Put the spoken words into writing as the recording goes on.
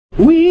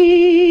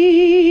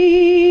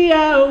We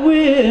are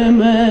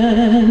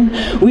women,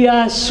 we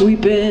are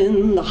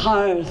sweeping the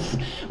hearth,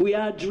 we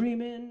are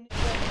dreaming.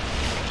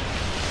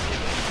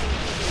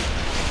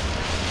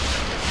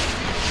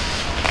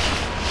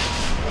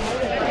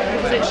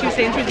 She was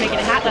saying she was making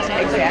a hat last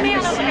night. Exactly. Man,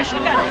 I should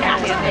have got a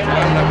hat.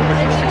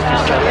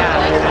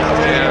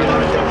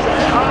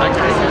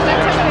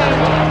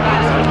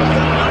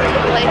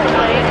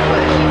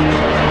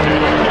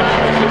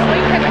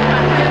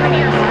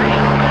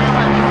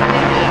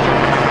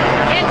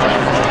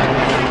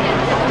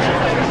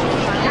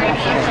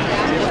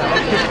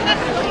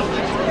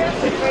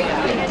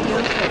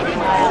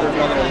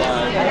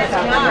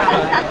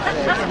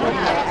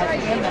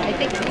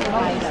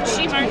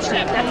 She marched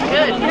up. That's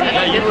good.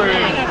 Yeah, you were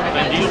in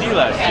DC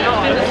last year.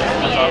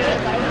 That's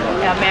awesome.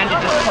 Yeah, Amanda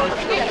just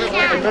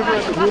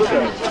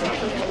posted.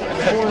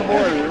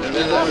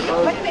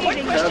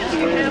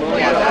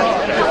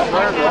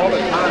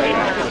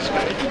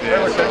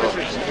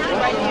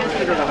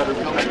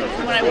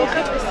 When I woke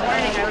up this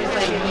morning, I was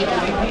like,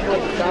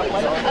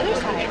 other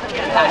side.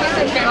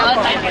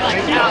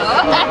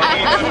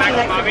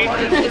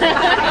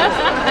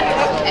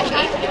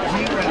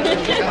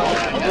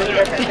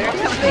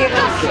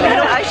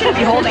 I should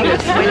be holding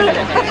this.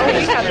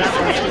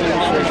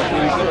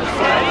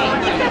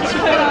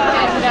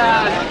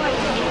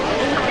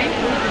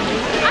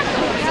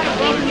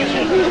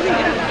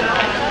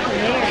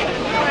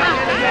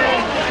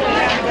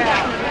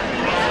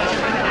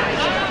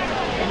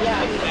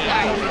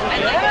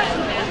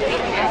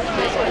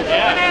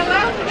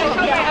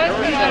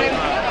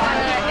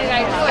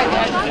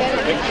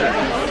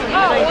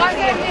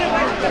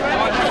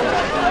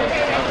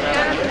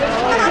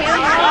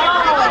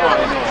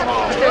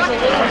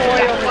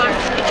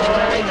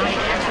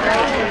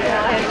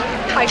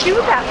 I do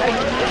that. I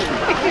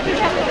didn't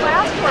have to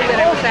last for a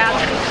minute with that.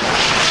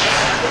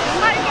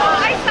 I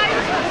thought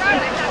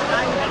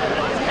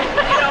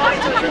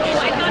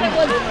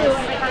it was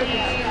pretty,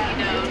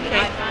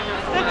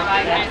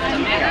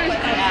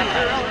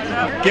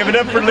 Give it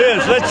up for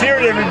Liz. Let's hear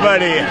it,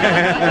 everybody.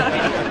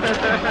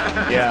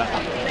 Yeah.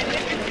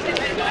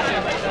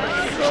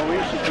 So we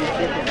should be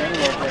taking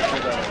envelope after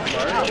the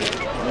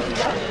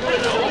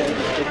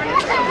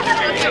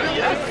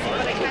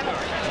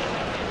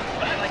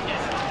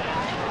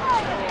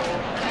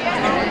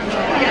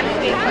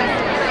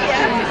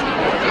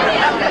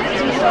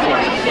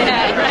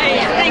yeah, right.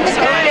 Thanks,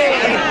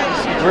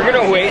 right. We're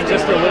gonna wait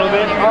just a little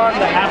bit on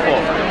the apple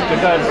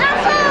because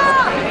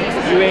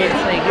you ate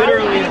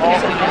literally all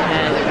of the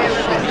hand.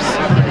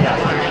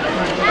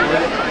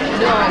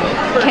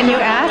 Can you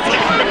ask?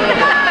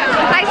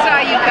 I saw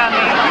you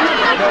coming.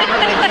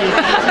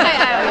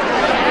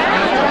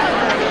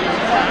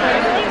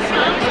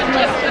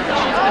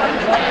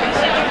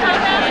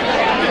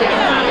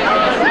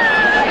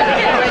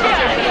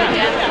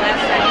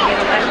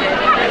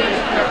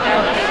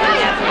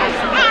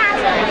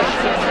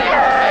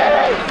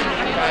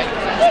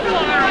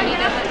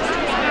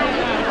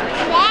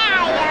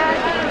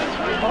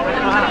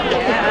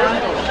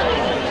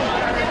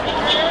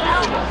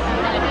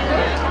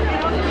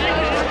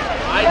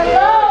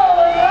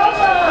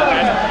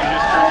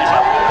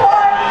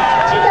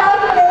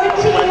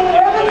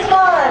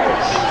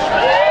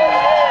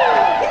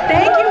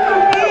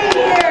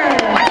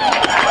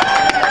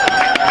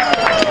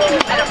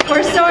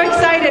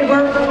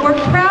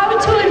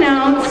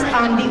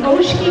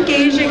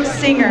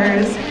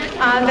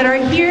 That are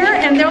here,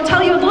 and they'll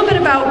tell you a little bit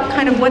about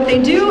kind of what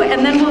they do,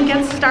 and then we'll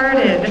get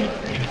started.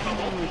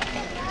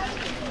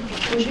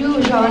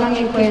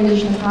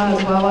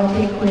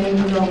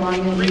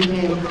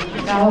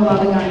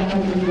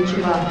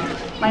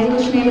 My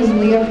English name is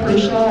Leah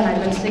Prusha, and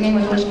I've been singing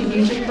with Oshki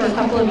Gijic for a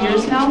couple of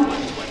years now.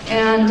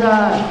 And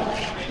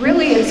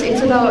really,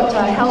 it's about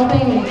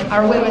helping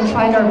our women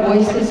find our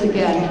voices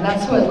again.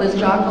 That's what Liz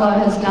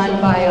Jokla has done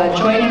by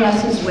joining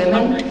us as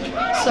women.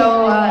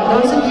 So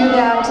those of you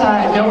that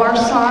know our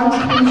songs,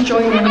 please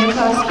join in with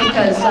us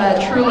because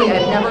truly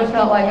I've never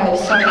felt like I've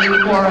sung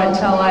before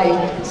until I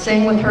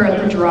sang with her at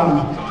the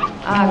drum.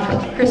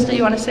 Krista,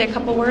 you want to say a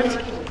couple words?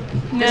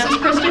 No. This is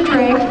Krista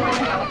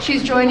Drake.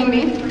 She's joining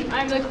me.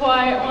 I'm the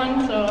quiet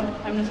one, so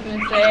I'm just going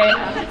to say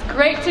it's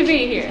great to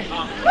be here.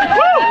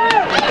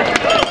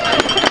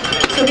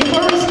 So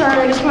before we start,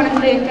 I just want to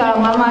thank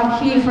Mama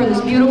Key for this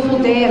beautiful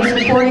day and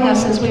supporting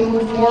us as we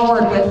move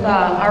forward with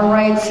our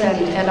rights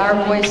and our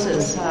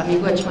voices.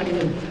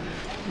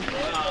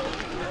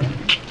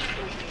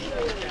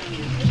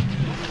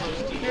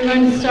 We're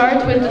going to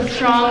start with a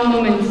strong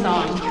woman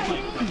song.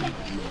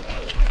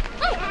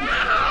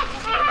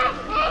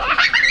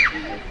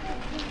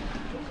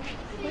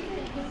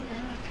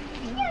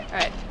 All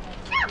right.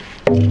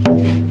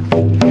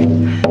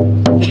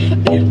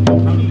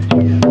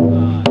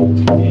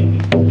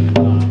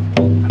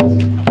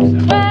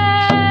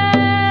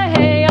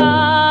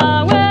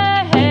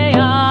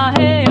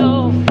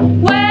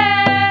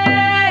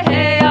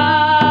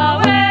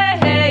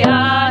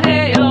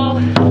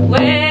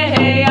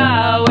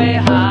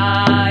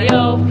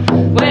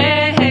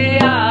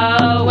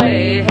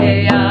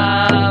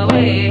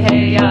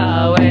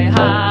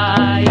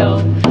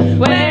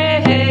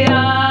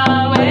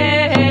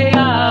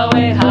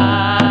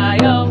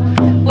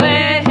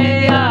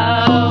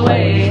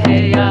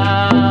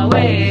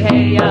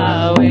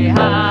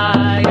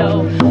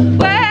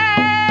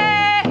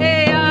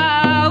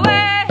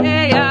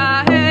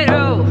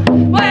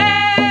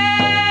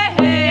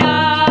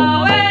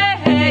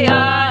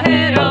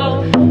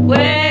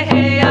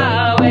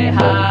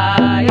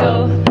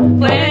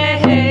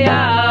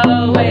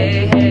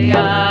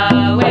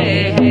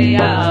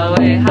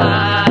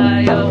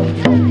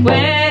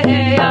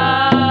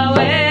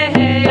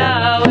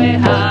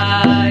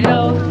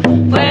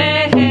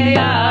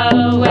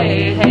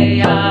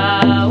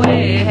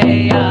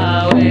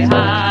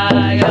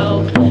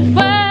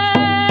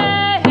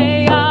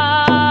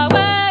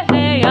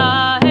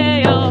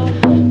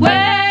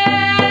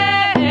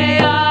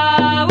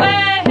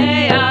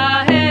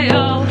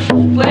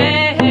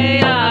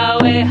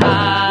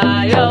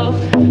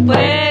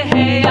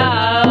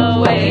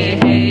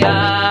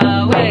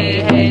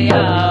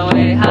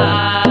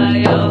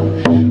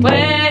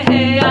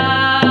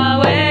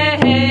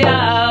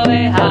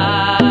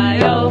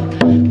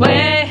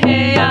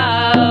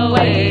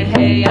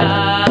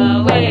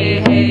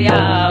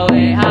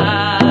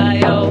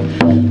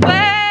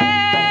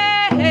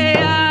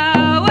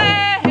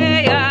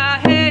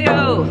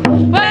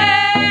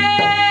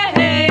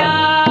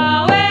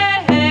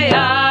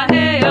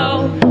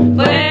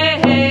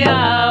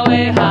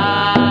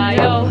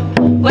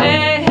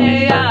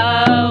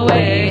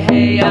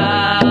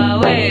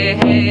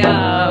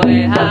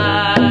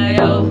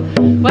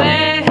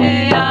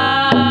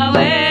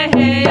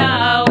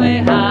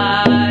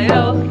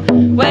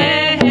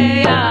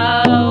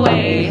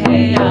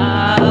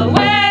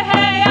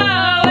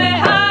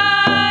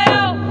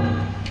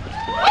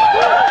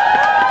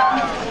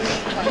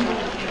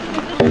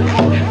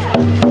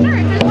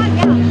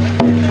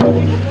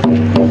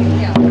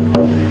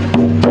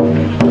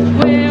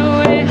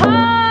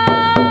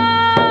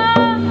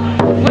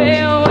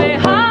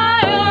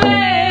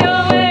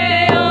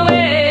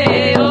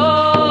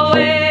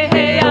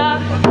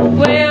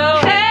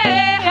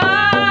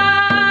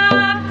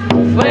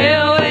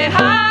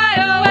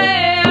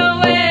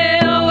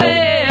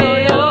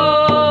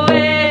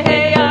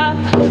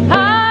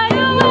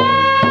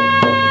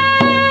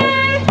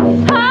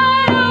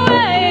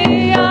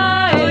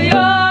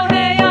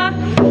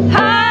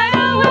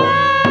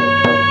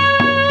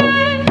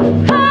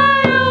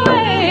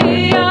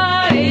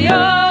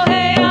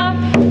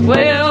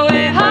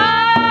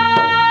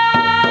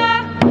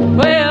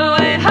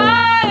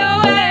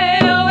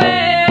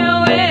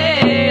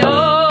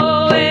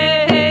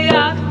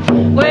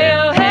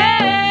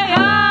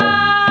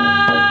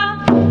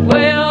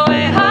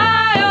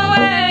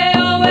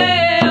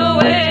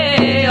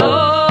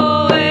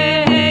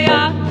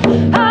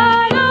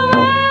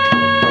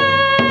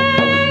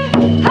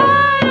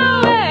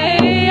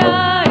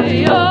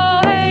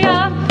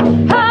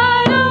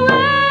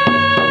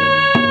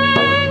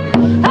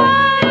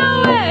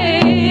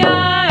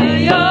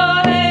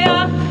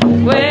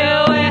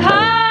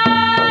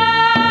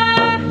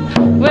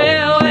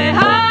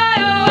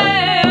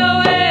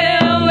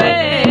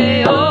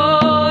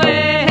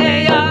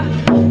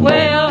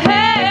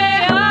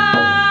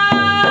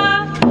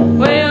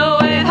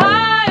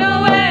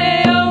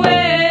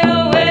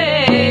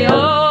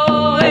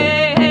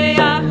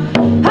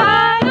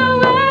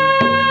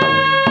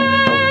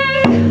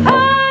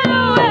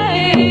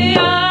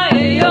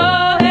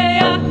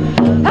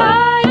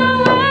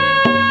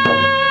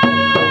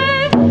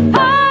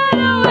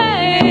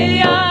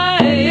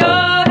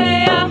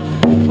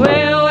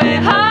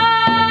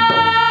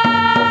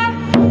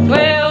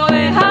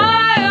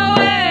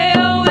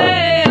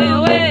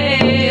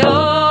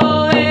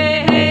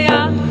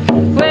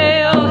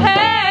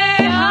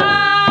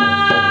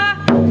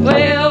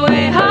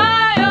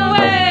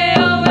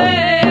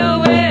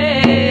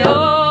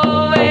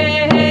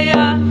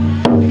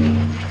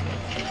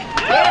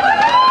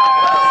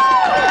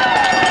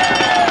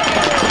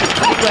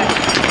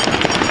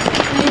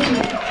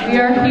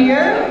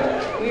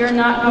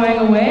 Not going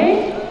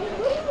away,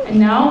 and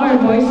now our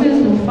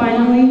voices will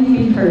finally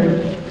be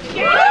heard.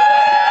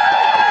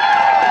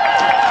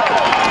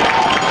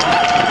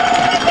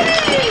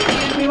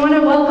 We want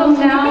to welcome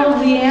now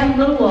Leanne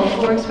Littlewolf,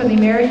 who works for the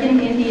American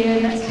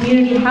Indian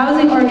Community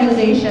Housing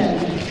Organization.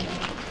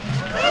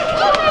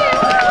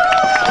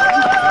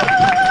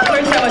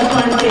 First, I just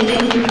want to say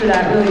thank you for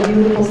that really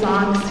beautiful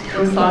songs,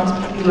 those songs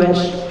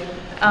which.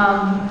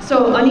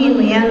 So, ani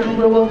Leanne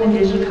Littlewolf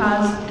Indigenous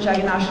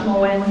Jaganash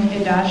Moen,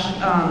 Idash,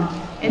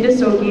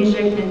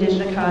 Indisogijik,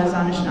 Indigenous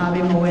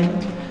Anishinaabe Moen,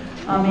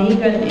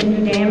 Meigan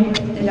Indudam,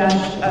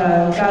 Idash,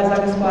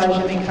 Gazagaswa,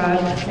 Jamaica,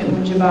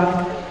 Miunjiba,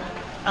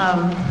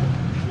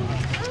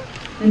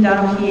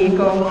 Nindano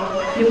Kieko,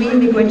 Nui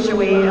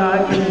Miigwitchawe,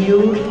 Ginu,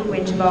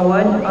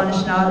 Winjibawad,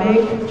 Anishinaabe,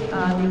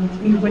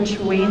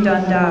 Miigwitchawe,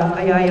 Dunda,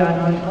 Ayaya,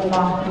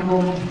 Oma,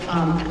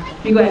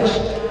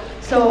 Miigwitch.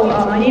 So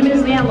my name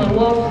is Leanne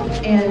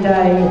Littlewolf, and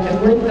I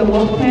work at the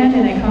Wolf Clan,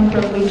 and I come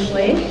from Leech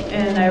Lake,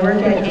 and I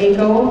work at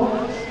AGO.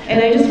 And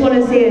I just want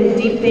to say a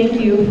deep thank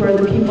you for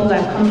the people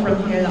that come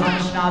from here, the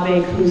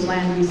Anishinaabe, whose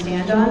land we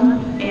stand on.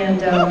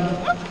 And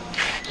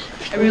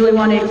I really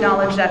want to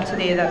acknowledge that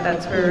today,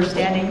 that's where we're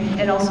standing,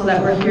 and also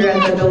that we're here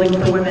at the Building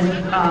for Women,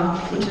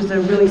 which is a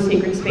really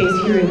sacred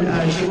space here in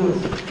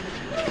Duluth.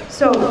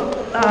 So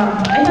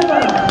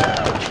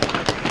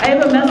I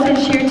have a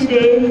message here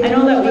today. I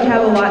know that we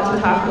have a lot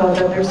to talk about,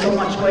 that there's so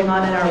much going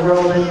on in our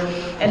world,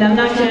 and I'm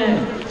not going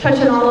to touch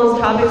on all those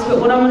topics, but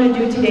what I want to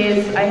do today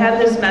is I have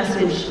this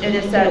message, and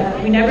it's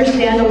that we never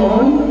stand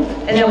alone,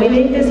 and that we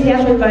make this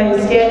happen by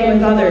standing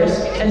with others.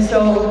 And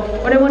so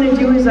what I want to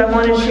do is I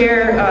want to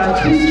share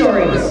two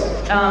stories.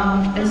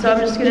 And so I'm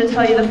just going to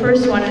tell you the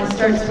first one. It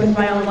starts with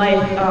my own life,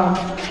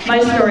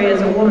 my story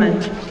as a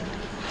woman.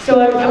 So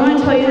I want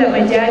to tell you that my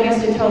dad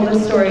used to tell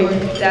this story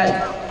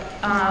that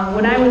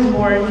when I was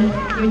born,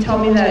 he would tell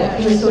me that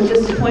he was so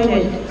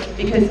disappointed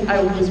because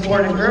I was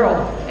born a girl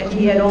and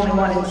he had only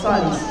wanted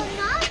sons.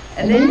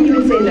 And then he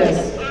would say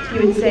this. He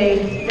would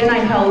say, then I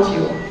held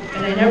you.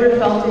 And I never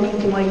felt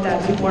anything like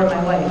that before in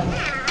my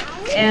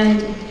life.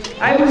 And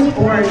I was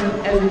born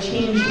as a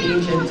change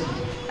agent.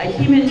 I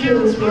came into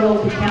this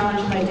world to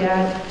challenge my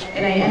dad,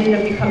 and I ended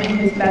up becoming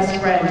his best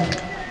friend.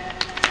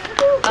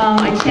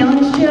 I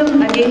challenged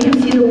him, I made him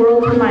see the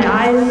world through my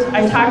eyes.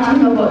 I talked to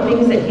him about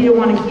things that he didn't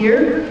want to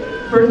hear.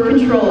 Birth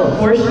control,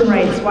 abortion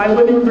rights, why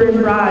women burn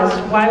bras,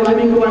 why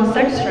women go on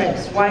sex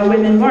strikes, why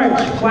women march,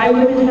 why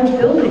women have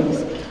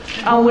buildings.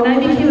 When I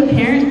became a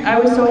parent, I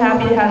was so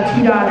happy to have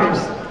 2 daughters.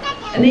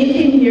 And they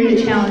came here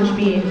to challenge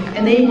me,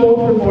 and they both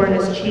were born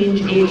as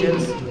change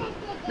agents.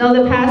 Now,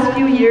 the past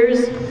few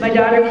years, my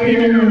daughter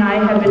Caitlin and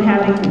I have been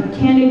having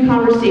candid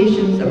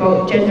conversations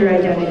about gender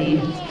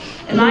identity.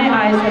 And my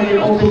eyes have been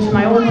opened to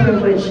my own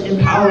privilege and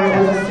power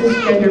as a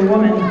cisgender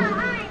woman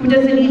who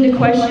doesn't need to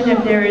question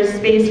if there is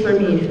space for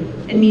me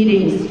in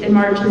meetings, in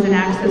marches, and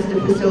access to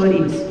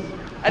facilities.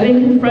 I've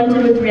been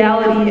confronted with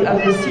reality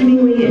of the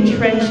seemingly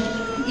entrenched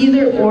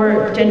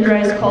either-or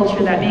genderized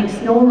culture that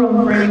makes no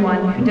room for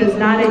anyone who does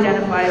not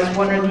identify as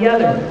one or the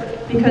other.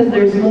 Because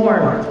there's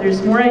more.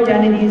 There's more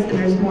identities and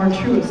there's more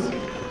truths.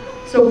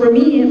 So for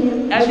me,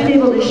 I've been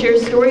able to share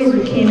stories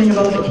with Cayman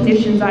about the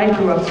conditions I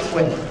grew up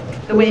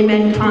with. The way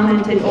men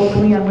commented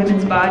openly on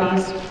women's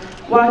bodies,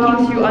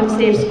 walking through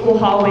unsafe school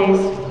hallways,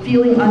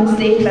 feeling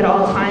unsafe at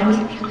all times,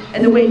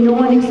 and the way no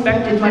one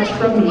expected much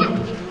from me.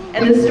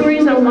 And the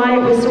stories on why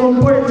it was so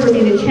important for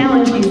me to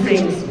challenge these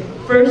things,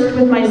 first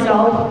with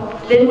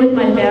myself, then with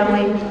my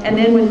family, and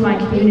then with my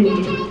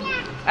community.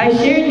 I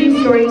shared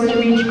these stories to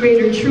reach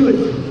greater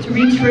truth, to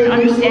reach for an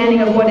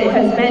understanding of what it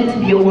has meant to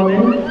be a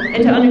woman,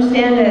 and to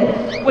understand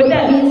that what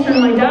that means for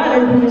my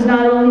daughter, who is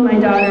not only my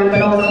daughter,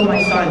 but also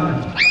my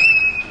son.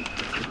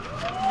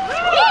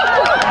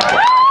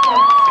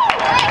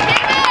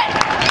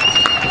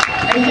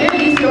 I share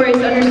these stories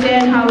to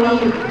understand how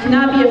we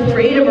cannot be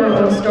afraid of our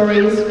own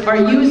stories, or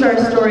use our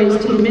stories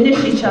to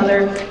diminish each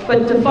other,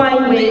 but to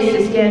find ways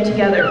to stand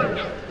together.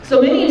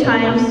 So many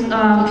times,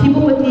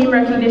 people with name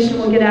recognition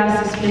will get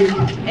asked to speak,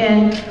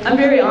 and I'm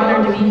very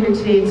honored to be here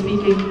today and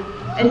speaking.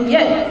 And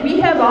yet, we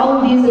have all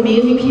of these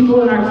amazing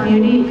people in our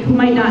community who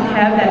might not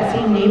have that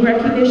same name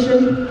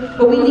recognition,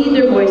 but we need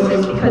their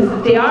voices because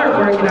they are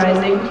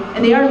organizing,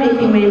 and they are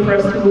making way for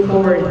us to move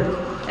forward.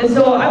 And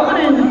so I want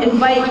to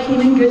invite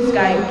Cayman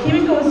Goodsky.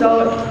 Cayman goes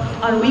out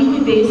on a weekly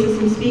basis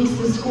and speaks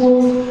to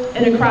schools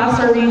and across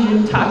our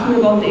region talking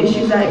about the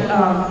issues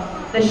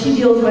that she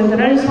deals with,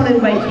 and I just want to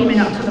invite Cayman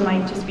up to the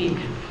mic to speak.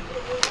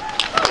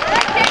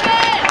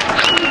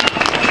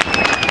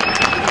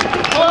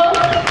 Hello,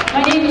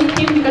 my name is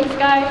Cayman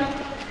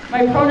Goodsky.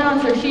 My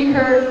pronouns are she,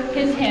 her,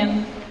 his,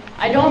 him.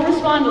 I don't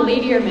respond to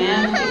lady or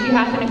man. If you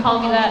happen to call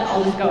me that,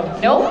 I'll just go,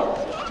 nope.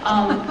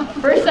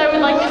 First, I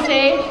would like to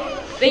say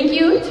thank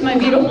you to my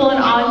beautiful and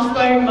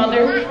awe-inspiring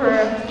mother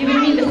for giving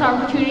me this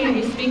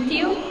opportunity to speak to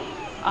you.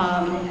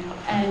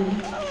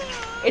 And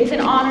it's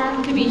an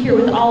honor to be here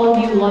with all of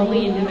you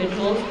lovely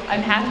individuals.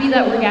 I'm happy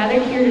that we're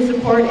gathered here to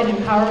support and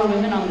empower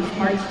women on this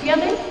march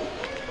together.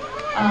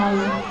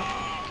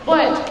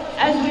 But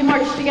as we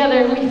march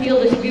together, we feel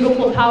this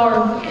beautiful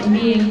power in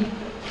being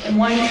in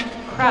one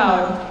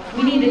crowd.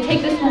 We need to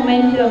take this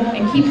momentum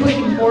and keep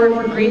pushing forward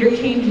for greater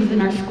changes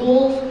in our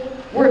schools,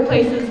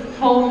 workplaces,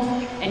 homes,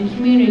 and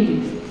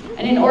communities.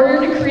 And in order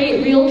to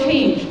create real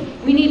change,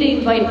 we need to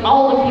invite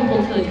all the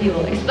people to the table,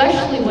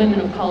 especially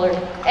women of color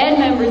and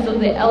members of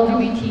the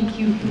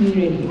LGBTQ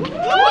community.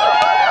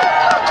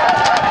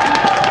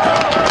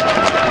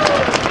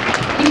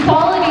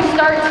 Equality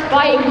starts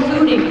by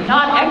including,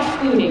 not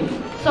excluding.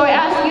 So I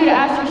ask you to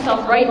ask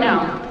yourself right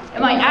now,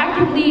 am I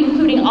actively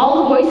including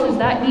all the voices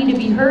that need to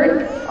be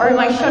heard, or am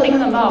I shutting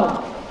them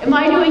out? Am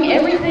I doing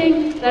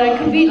everything that I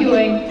could be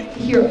doing to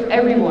hear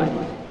everyone?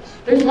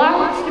 There's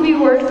lots to be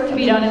work to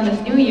be done in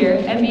this new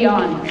year and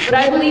beyond, but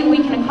I believe we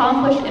can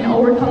accomplish and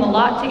overcome a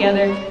lot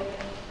together,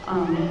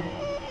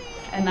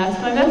 and that's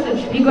my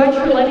message. Be glad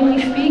for letting me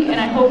speak, and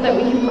I hope that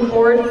we can move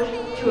forward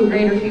to a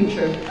greater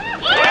future.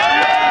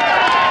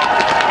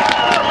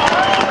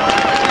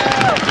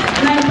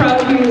 And I'm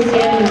proud here to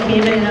stand with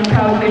Cayman, and I'm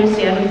proud here to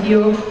stand with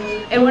you.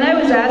 And when I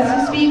was asked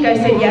to speak, I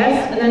said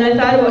yes, and then I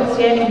thought about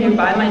standing here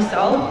by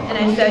myself, and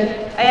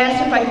I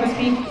asked if I could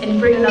speak and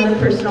bring another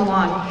person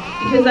along,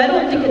 because I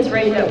don't think it's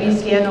right that we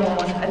stand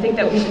alone. I think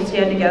that we should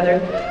stand together.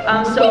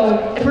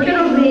 So if we're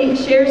going to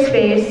share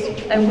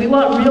space, and we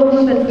want real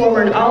movement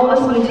forward, all of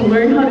us need to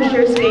learn how to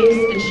share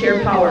space and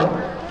share power.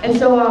 And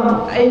so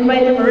I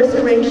invited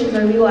Marissa Ring, she's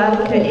our legal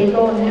advocate at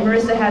ACO, and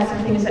Marissa has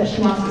some things that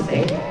she wants to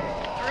say.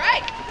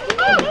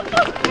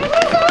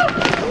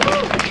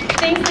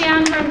 Thanks,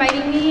 Leanne, for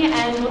inviting me,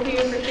 and both of you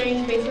for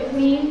sharing space with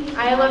me.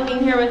 I love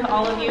being here with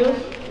all of you,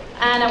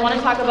 and I want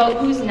to talk about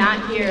who's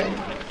not here.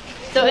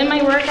 So in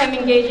my work, I'm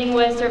engaging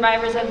with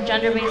survivors of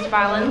gender-based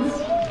violence,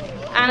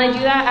 and I do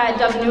that at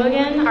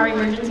Duluth, our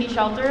emergency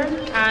shelter,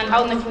 and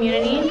out in the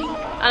community,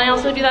 and I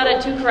also do that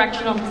at 2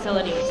 correctional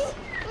facilities.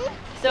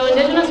 So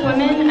Indigenous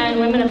women and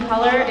women of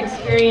color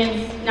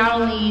experience not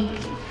only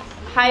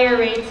higher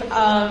rates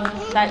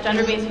of that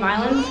gender-based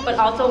violence, but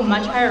also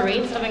much higher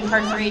rates of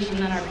incarceration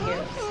than our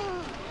peers.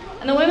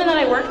 And the women that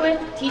I work with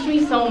teach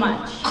me so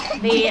much.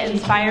 They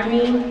inspire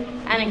me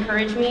and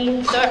encourage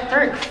me, so it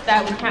hurts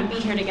that we can't be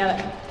here together.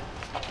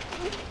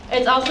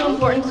 It's also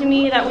important to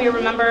me that we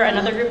remember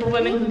another group of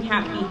women who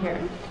can't be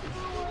here.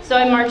 So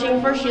I'm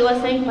marching for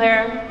Sheila St.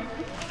 Clair,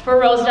 for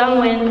Rose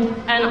Downwind,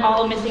 and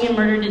all missing and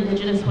murdered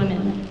Indigenous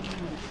women.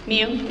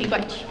 Miu,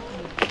 miigwech.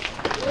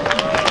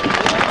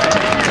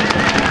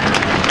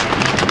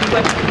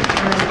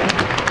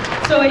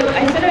 So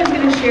I said I was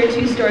going to share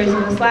 2 stories,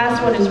 and this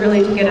last one is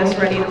really to get us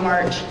ready to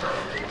march.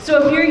 So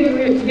a few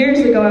years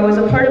ago, I was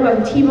a part of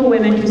a team of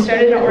women who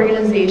started an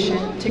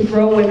organization to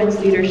grow women's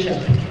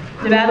leadership.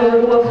 Nevada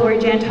Lua, Lori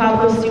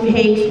Jantopoulos, Sue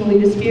Hakes,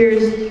 Melita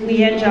Spears,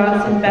 Leanne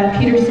Johnson, Beth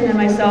Peterson, and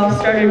myself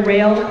started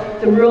RAIL,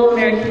 the Rural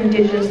American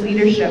Indigenous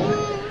Leadership.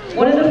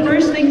 One of the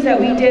first things that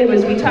we did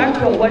was we talked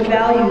about what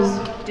values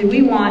did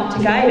we want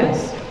to guide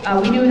us.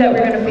 We knew that we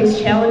were going to face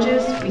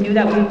challenges. We knew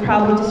that we'd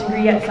probably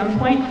disagree at some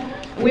point.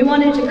 We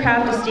wanted to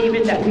craft a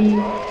statement that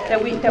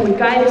would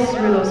guide us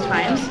through those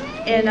times.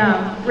 And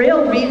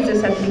RAIL reads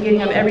this at the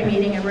beginning of every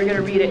meeting, and we're going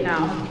to read it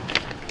now.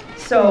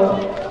 So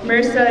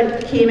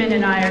Marissa, Cayman,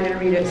 and I are going to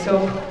read it.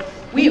 So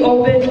we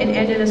open and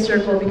end in a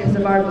circle because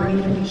of our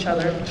belief in each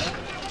other.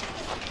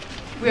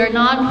 We are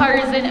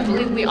nonpartisan and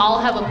believe we all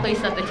have a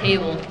place at the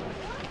table.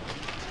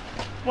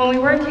 When we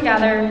work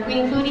together, we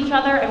include each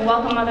other and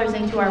welcome others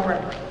into our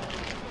work.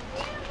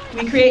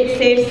 We create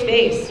safe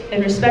space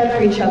and respect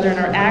for each other in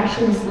our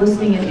actions,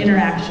 listening, and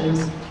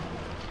interactions.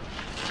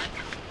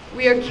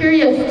 We are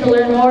curious to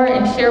learn more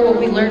and share what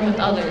we learn with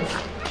others.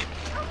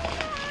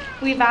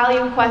 We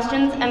value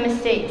questions and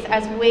mistakes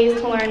as ways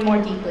to learn more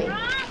deeply.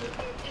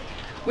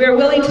 We are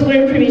willing to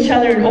learn from each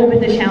other and open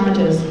to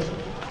challenges.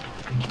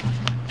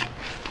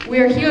 We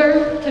are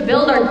here to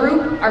build our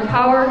group, our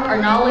power, our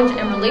knowledge,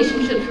 and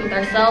relationships with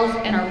ourselves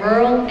and our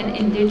rural and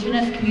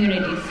Indigenous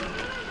communities.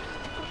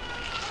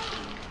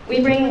 We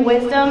bring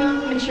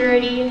wisdom,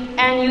 maturity,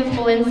 and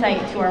youthful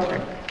insight to our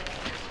work.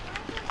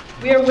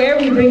 We are where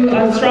we bring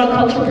a strong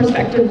cultural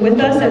perspective with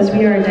us as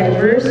we are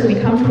diverse and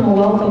we come from a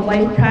wealth of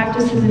life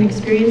practices and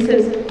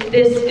experiences.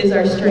 This is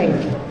our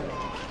strength.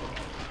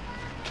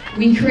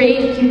 We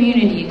create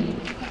community.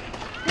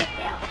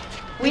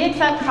 We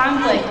accept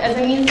conflict as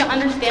a means to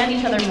understand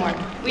each other more.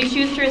 We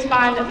choose to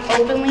respond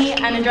openly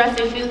and address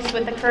issues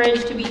with the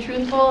courage to be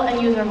truthful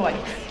and use our voice.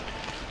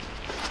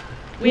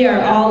 We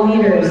are all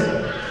leaders.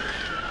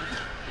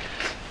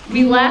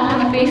 We laugh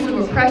in the face of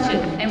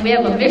oppression, and we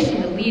have a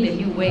mission to lead in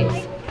new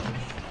ways.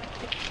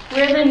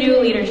 We're the new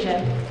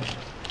leadership.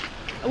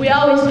 We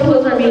always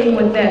close our meeting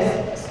with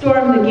this: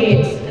 storm the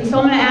gates. And so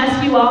I'm going to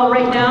ask you all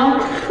right now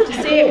to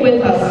say it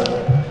with us.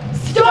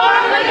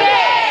 Storm the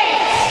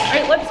gates! All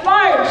right, let's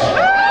march!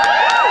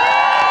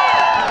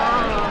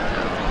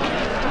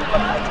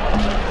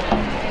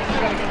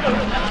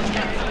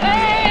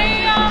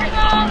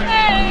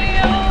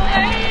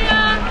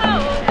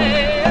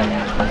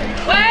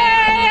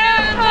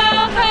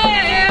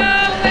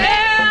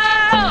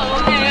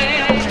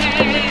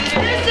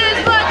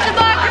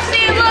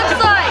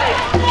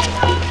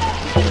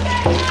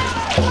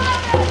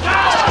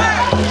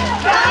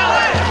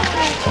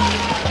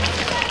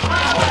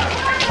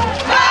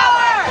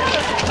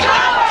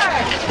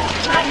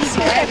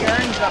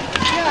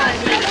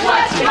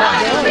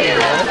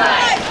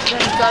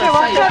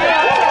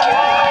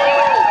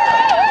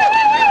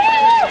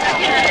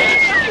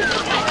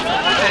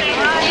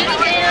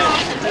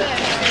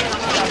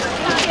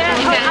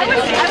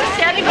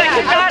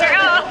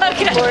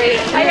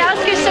 I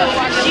asked her, so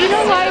do you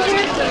know why we're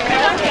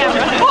on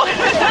camera?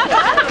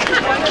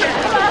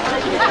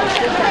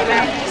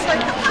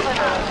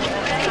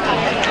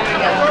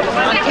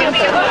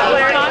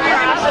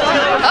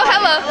 Oh,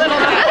 hello.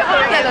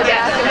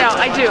 No,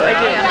 I do.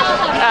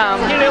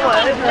 You know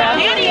what?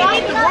 Danny, you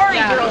need the Rory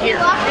girl here,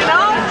 you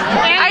know?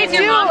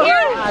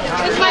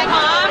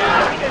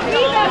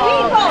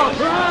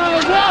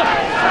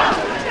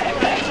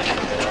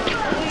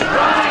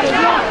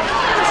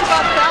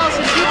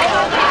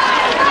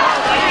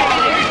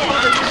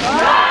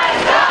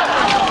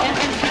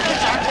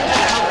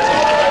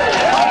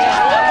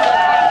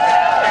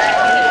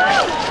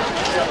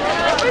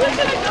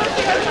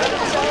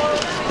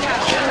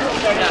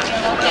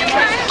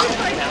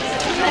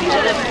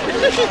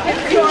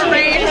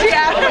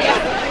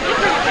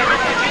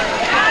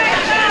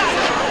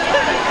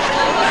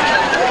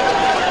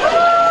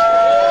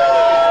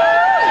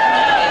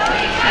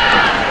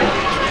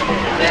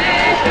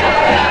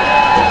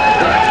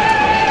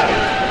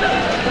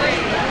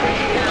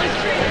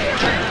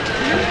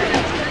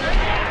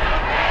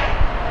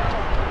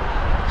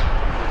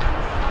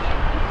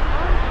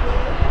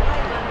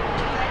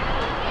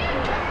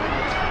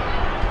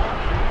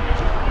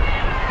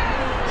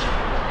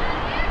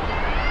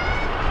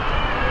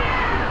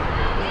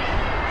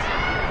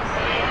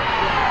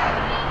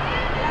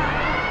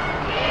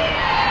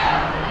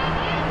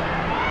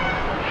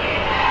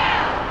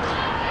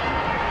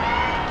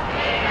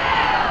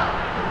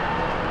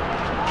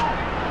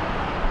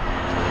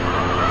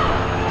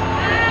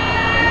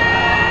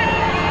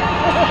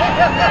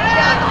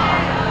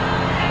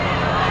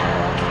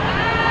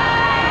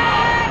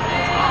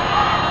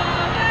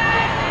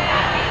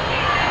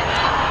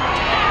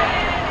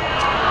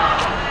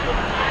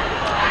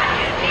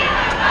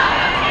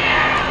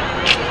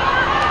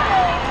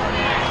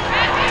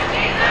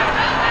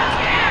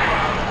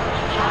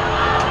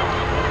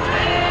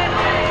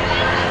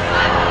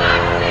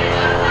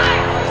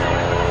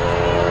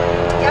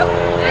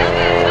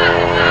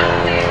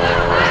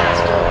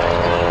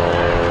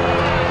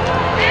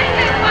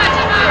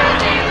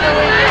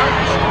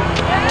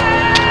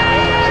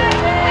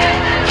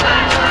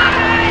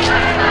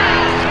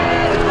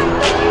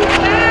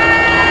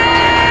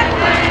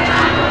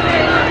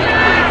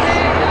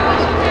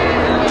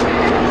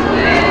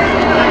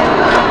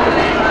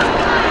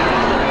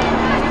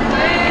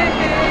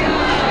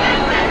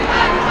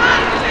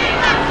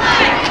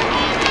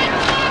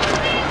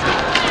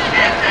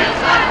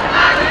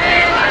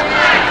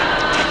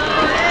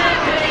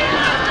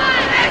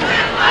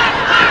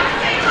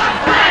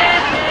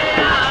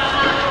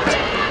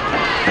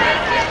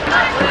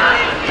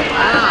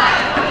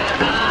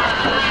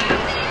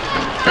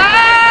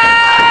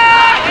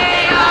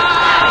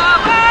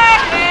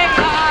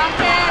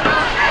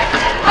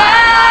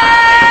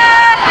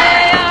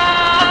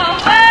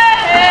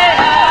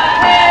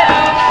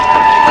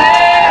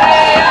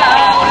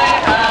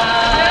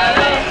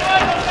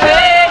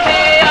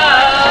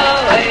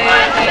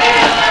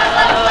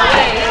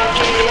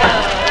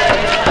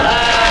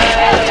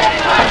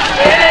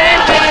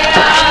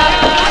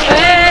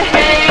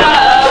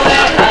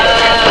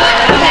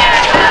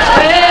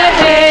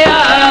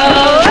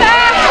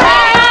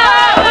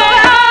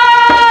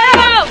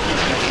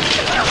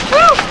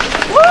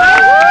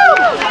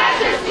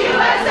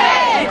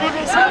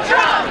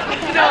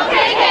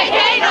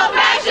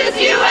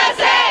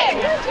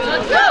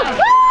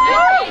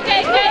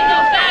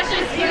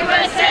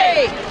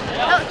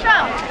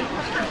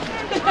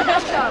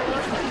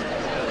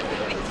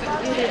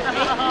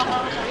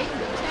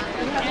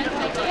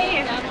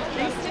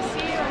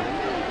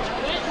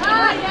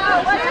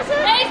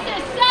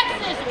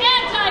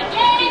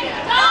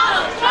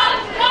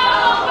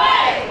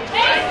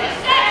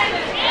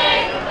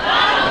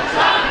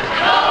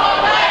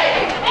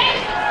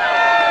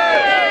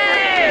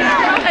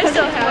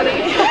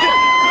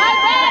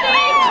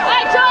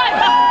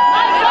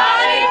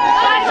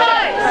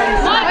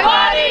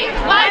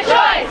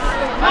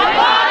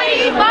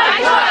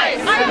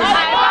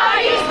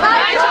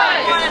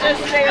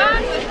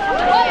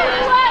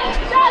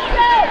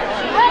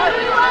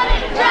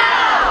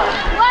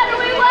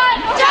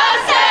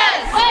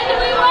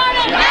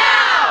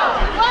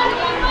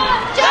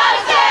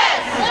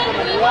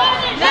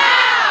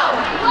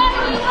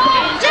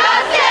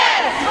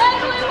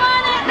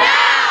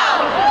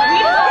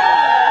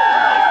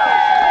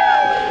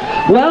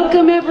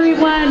 Welcome,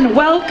 everyone.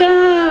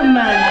 Welcome.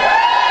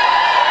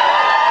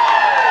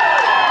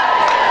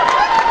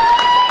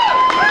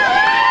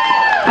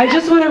 I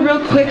just want to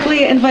real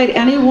quickly invite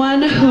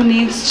anyone who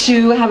needs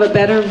to have a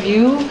better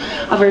view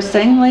of our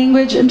sign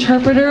language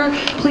interpreter,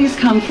 please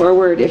come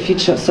forward if you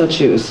so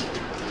choose.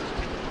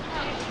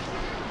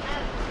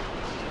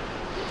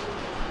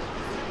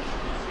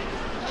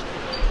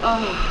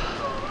 Oh,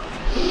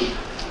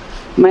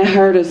 my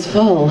heart is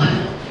full.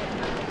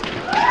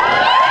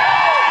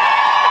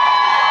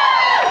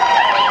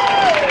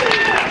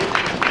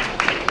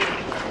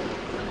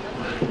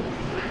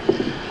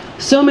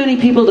 So many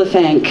people to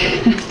thank,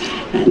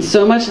 and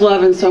so much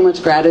love and so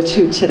much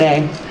gratitude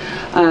today.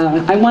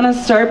 I want to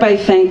start by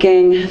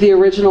thanking the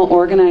original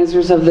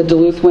organizers of the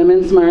Duluth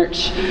Women's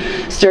March,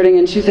 starting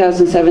in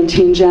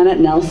 2017, Janet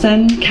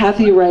Nelson,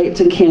 Kathy Wright,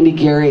 and Candy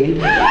Geary.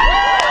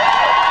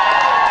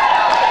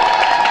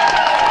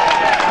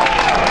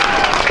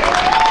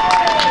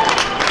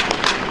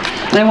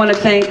 And I want to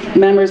thank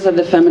members of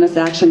the Feminist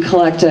Action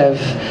Collective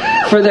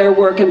for their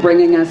work in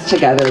bringing us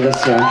together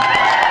this year.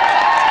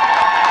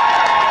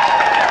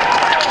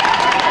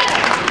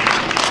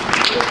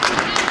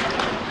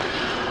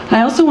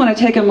 I also want to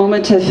take a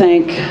moment to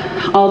thank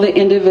all the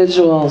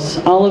individuals,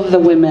 all of the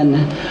women,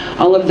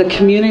 all of the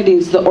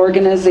communities, the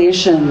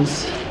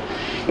organizations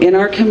in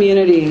our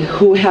community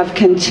who have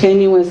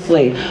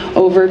continuously,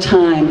 over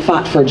time,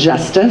 fought for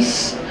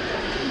justice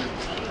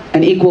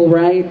and equal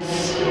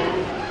rights,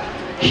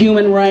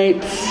 human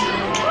rights,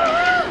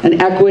 and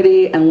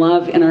equity and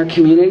love in our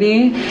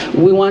community.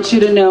 We want you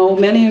to know,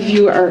 many of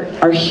you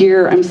are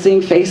here. I'm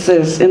seeing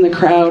faces in the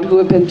crowd who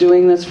have been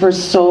doing this for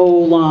so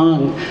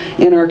long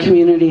in our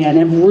community and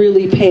have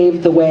really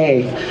paved the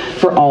way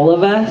for all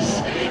of us.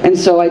 And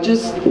so I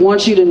just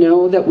want you to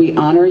know that we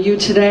honor you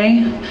today,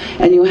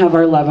 and you have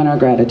our love and our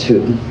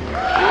gratitude.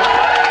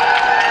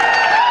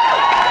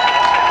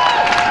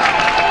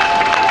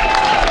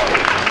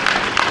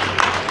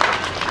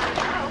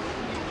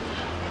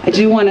 I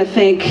do want to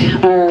thank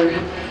our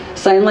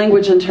sign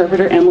language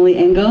interpreter, Emily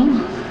Engel,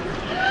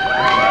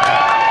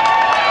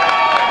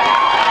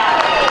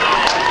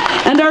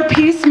 and our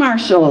peace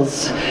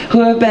marshals, who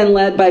have been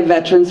led by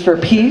Veterans for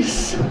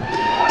Peace,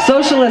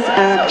 Socialist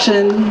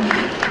Action,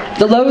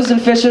 the Loaves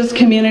and Fishes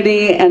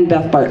community, and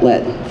Beth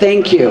Bartlett.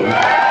 Thank you.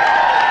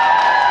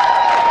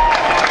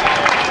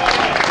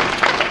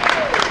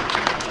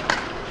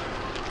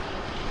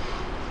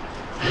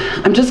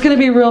 I'm just going to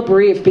be real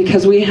brief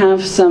because we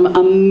have some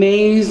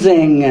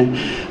amazing,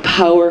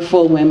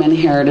 powerful women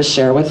here to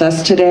share with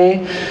us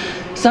today.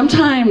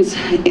 Sometimes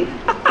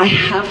I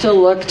have to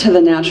look to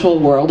the natural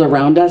world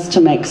around us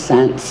to make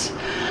sense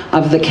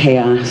of the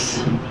chaos.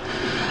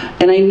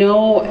 And I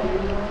know,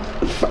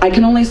 I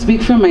can only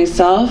speak for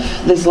myself,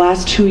 this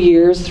last 2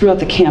 years throughout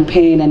the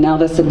campaign and now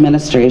this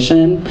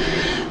administration,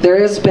 there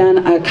has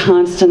been a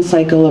constant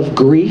cycle of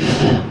grief.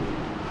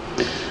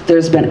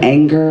 There's been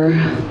anger.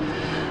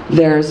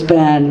 There's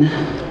been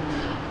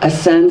a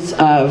sense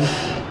of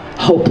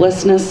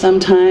hopelessness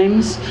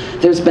sometimes.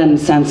 There's been a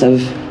sense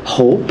of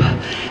hope,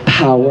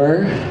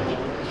 power,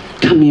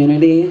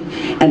 community,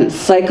 and it's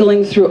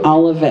cycling through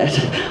all of it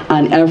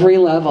on every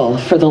level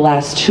for the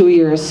last 2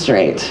 years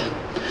straight.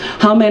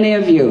 How many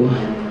of you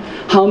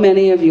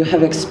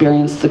have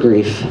experienced the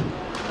grief?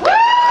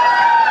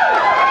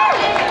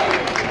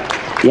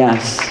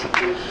 Yes.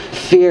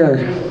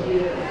 Fear.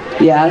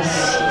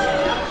 Yes.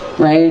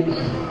 Right?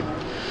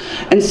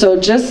 And so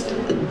just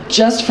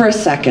for a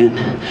second,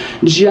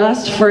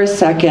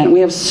 we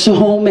have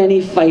so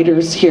many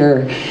fighters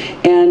here,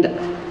 and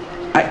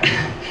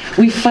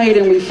we fight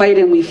and we fight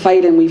and we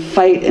fight and we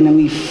fight and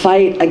we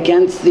fight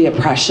against the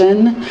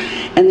oppression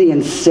and the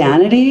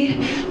insanity.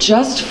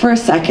 Just for a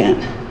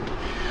second,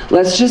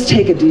 let's just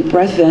take a deep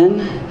breath in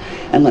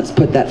and let's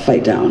put that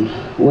fight down.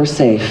 We're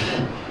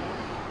safe.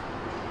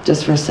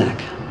 Just for a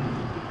sec.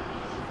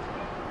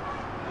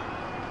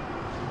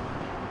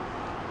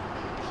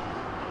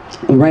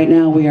 Right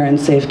now we are in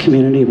safe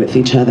community with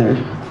each other.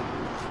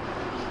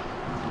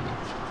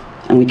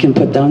 And we can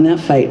put down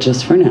that fight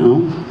just for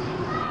now.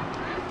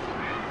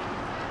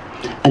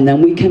 And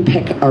then we can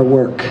pick our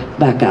work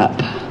back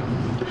up.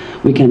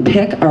 We can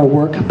pick our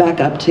work back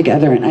up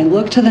together. And I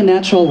look to the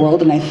natural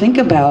world and I think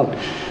about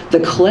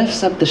the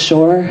cliffs up the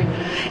shore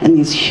and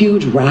these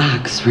huge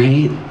rocks,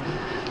 right?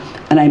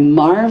 And I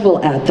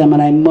marvel at them,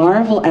 and I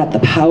marvel at the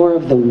power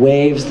of the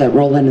waves that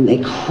roll in and they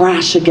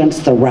crash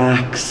against the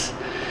rocks.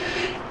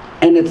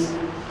 And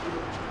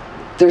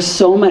there's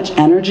so much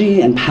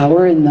energy and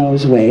power in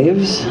those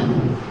waves.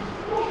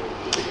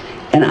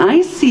 And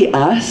I see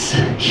us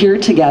here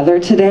together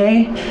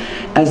today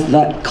as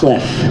that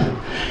cliff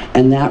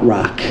and that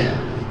rock.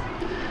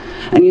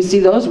 And you see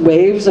those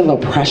waves of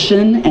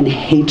oppression and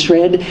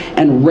hatred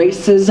and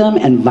racism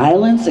and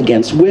violence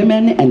against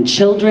women and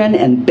children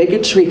and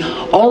bigotry,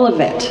 all of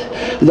it.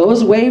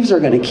 Those waves are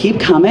going to keep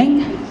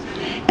coming,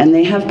 and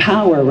they have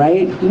power,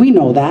 right? We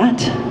know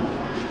that.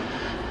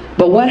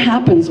 But what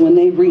happens when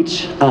they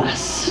reach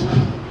us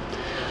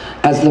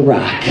as the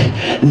rock?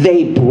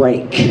 They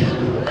break.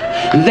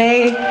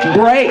 they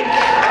break.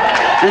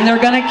 And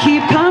they're gonna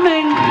keep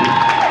coming.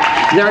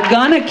 They're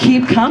gonna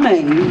keep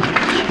coming.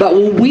 But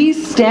when we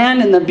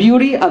stand in the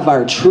beauty of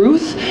our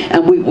truth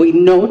and we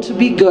know to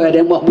be good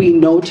and what we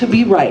know to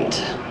be right,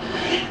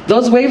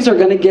 those waves are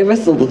gonna give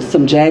us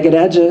some jagged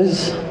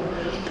edges.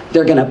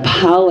 They're gonna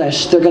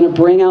polish, they're gonna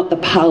bring out the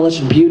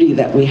polished beauty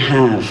that we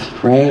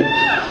have, right?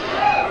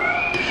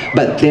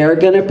 But they're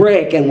gonna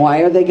break, and why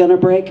are they gonna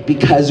break?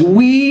 Because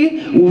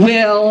we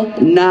will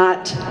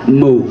not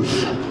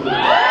move.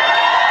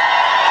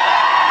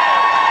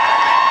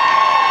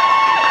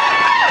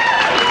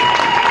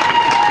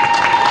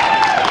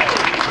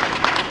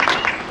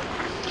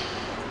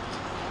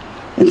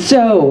 And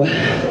so,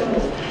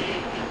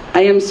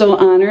 I am so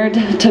honored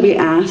to be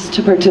asked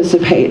to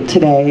participate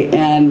today,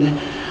 and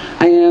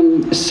I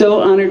am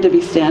so honored to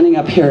be standing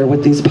up here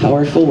with these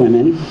powerful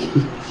women.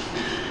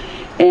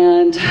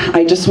 And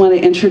I just want to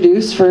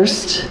introduce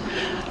first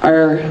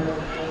our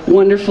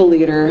wonderful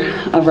leader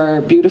of our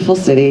beautiful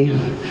city,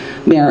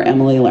 Mayor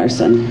Emily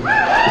Larson.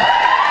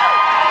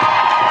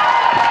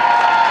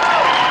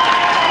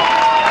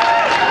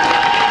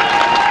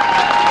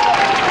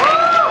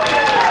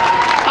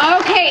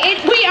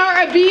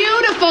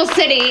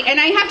 City, and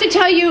I have to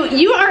tell you,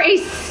 you are a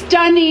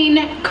stunning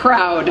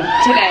crowd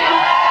today.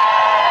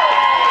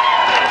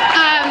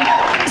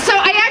 So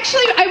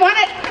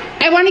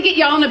I want to get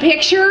y'all in a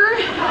picture.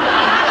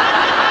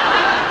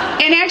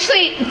 And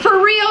actually,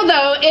 for real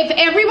though, if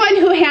everyone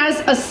who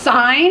has a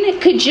sign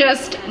could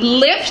just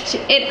lift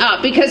it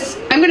up, because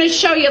I'm going to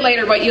show you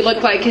later what you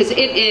look like, because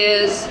it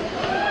is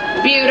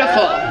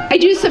beautiful. I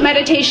do some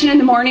meditation in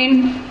the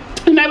morning,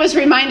 and I was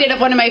reminded of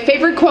one of my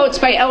favorite quotes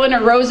by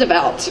Eleanor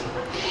Roosevelt.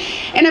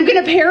 And I'm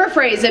going to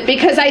paraphrase it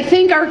because I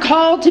think our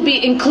call to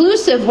be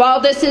inclusive,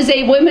 while this is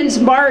a women's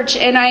march,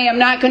 and I am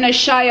not going to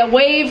shy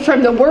away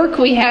from the work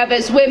we have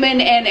as women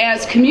and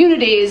as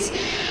communities,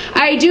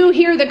 I do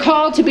hear the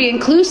call to be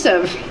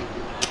inclusive.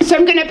 So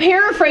I'm going to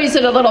paraphrase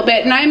it a little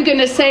bit, and I'm going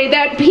to say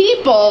that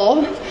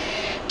people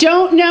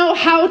don't know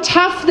how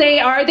tough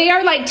they are. They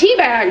are like tea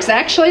bags,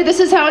 actually.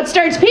 This is how it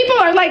starts. People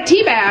are like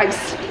tea bags.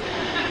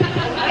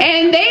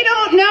 And they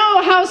don't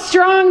know how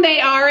strong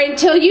they are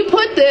until you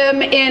put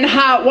them in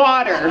hot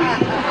water.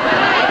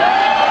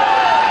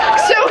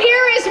 So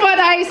here is what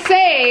I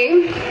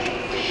say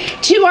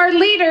to our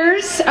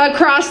leaders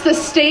across the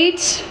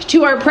state,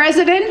 to our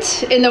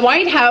president in the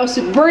White House: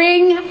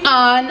 bring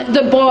on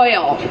the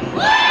boil.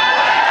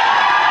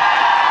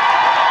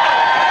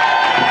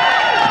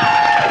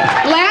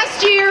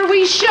 Last year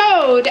we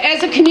showed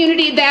as a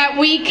community that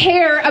we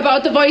care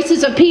about the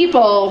voices of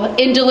people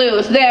in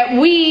Duluth, that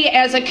we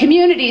as a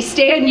community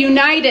stand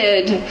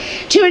united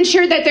to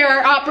ensure that there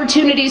are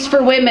opportunities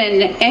for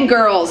women and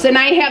girls. And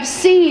I have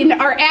seen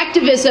our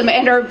activism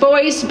and our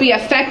voice be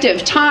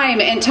effective time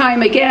and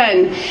time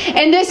again.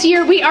 And this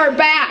year we are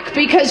back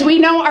because we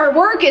know our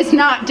work is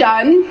not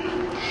done.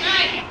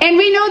 And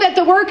we know that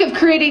the work of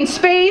creating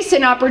space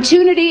and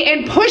opportunity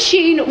and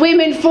pushing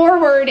women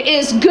forward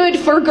is good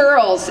for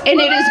girls,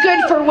 and it is good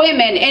for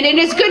women, and it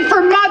is good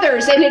for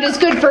mothers, and it is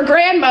good for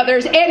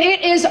grandmothers, and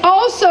it is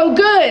also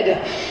good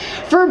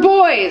for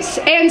boys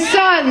and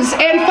sons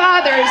and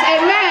fathers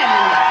and men.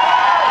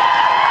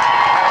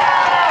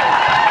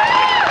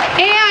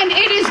 And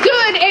it is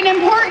good and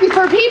important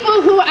for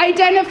people who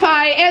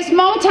identify as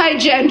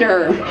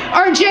multigender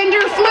or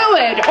gender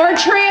fluid or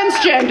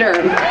transgender.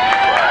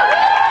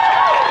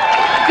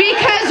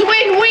 Because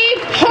when we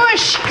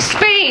push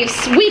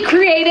space, we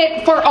create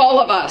it for all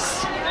of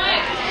us.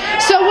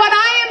 So what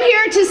I am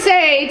here to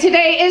say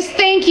today is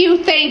thank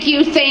you, thank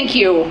you, thank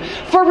you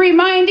for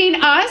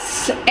reminding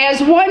us as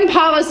one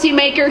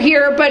policymaker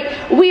here, but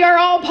we are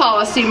all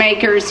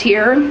policymakers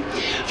here,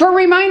 for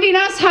reminding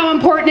us how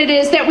important it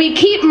is that we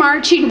keep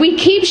marching, we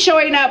keep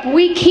showing up,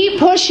 we keep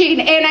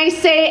pushing, and I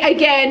say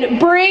again,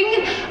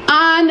 bring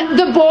on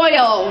the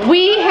boil.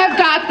 We have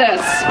got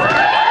this.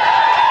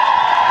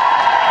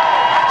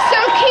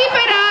 Keep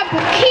it up,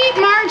 keep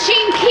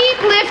marching,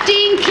 keep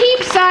lifting,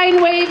 keep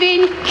sign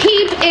waving,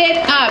 keep it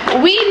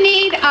up. We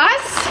need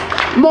us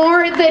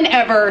more than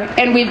ever,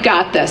 and we've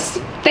got this.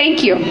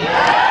 Thank you.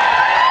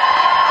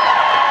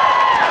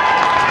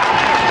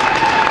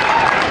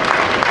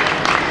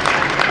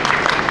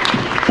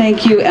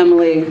 Thank you,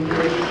 Emily.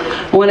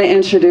 I want to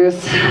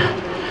introduce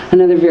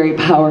another very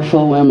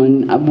powerful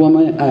woman.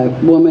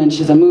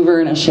 She's a mover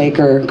and a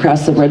shaker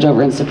across the bridge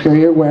over in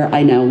Superior, where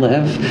I now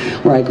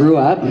live, where I grew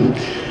up.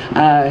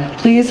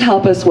 Please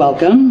help us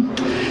welcome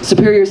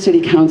Superior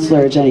City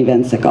Councilor Jenny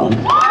Van Sickle.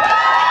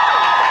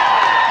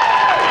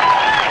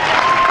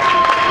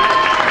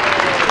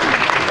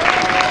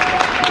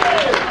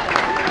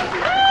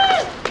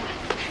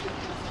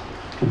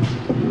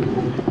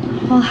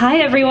 Well, hi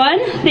everyone.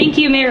 Thank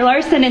you, Mayor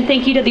Larson, and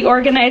thank you to the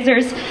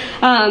organizers,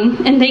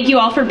 and thank you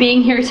all for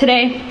being here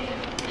today.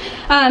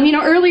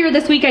 Earlier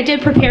this week I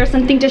did prepare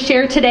something to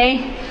share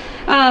today.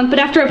 But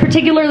after a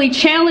particularly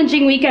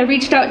challenging week, I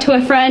reached out to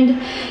a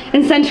friend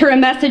and sent her a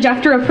message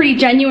after a pretty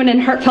genuine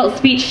and heartfelt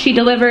speech she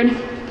delivered.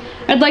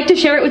 I'd like to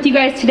share it with you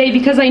guys today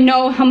because I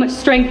know how much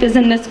strength is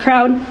in this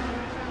crowd.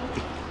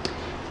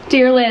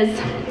 Dear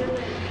Liz,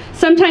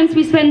 sometimes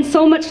we spend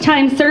so much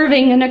time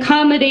serving and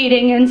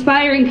accommodating and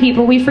inspiring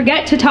people, we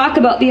forget to talk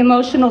about the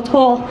emotional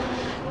toll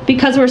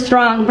because we're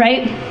strong,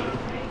 right?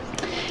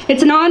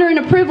 It's an honor and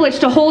a privilege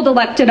to hold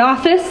elected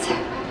office,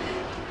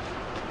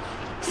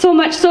 so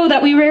much so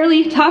that we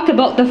rarely talk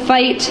about the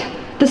fight,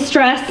 the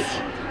stress,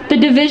 the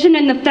division,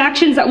 and the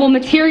factions that will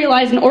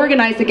materialize and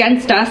organize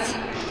against us.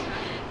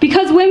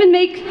 Because women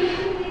make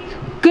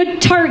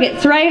good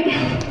targets,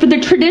 right? For the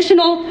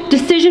traditional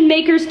decision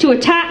makers to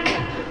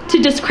attack,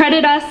 to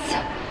discredit us.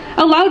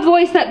 A loud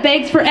voice that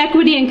begs for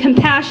equity and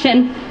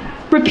compassion.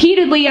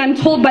 Repeatedly, I'm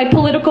told by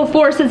political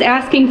forces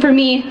asking for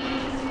me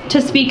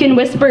to speak in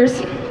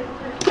whispers.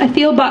 I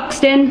feel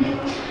boxed in.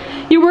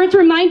 Your words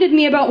reminded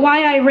me about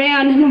why I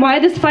ran and why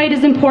this fight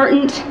is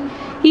important,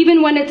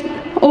 even when it's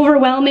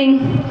overwhelming,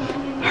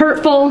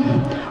 hurtful,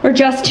 or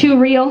just too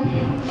real.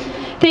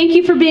 Thank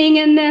you for being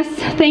in this.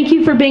 Thank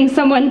you for being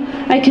someone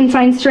I can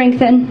find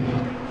strength in.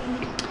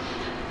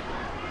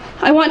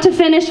 I want to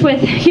finish with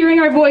hearing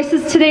our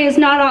voices today is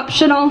not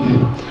optional.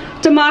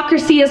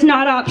 Democracy is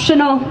not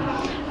optional.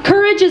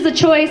 Courage is a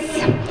choice.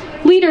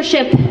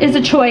 Leadership is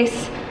a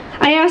choice.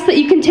 I ask that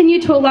you continue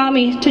to allow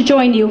me to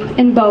join you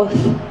in both.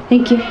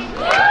 Thank you.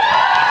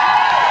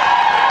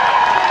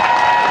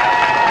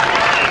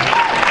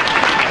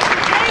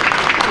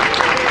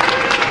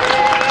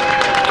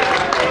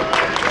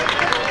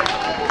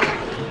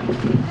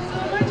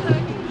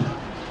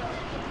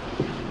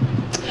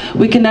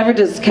 We can never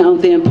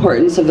discount the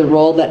importance of the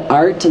role that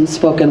art and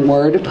spoken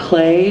word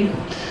play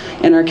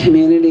in our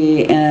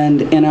community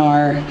and in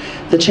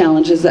the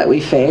challenges that we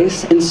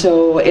face. And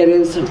so it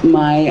is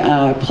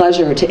my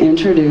pleasure to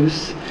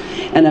introduce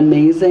an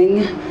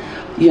amazing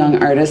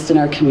young artist in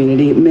our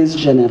community, Ms.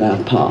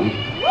 Janetta Paul.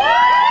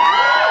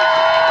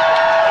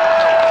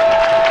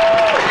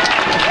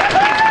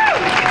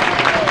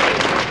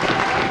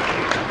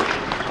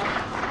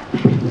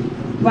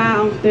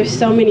 Wow, there's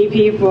so many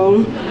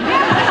people.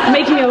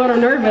 Making me a little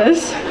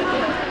nervous.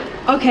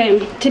 Okay,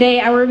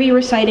 today I will be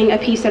reciting a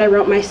piece that I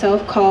wrote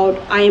myself called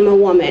I Am a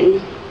Woman.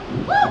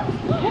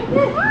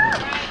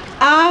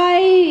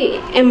 I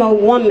am a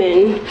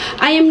woman.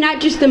 I am not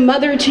just the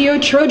mother to your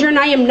children.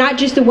 I am not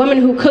just the woman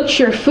who cooks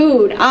your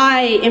food.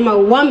 I am a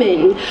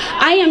woman.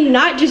 I am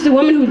not just the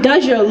woman who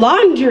does your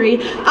laundry.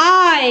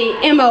 I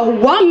am a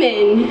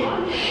woman.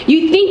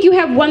 You think you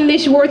have won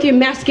this war with your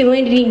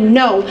masculinity?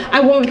 No, I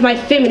won with my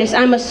feminist.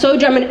 I'm a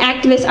soldier, I'm an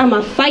activist, I'm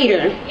a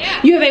fighter.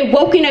 You have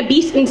awoken a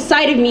beast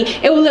inside of me.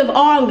 It will live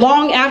on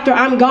long after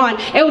I'm gone.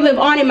 It will live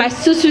on in my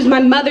sisters,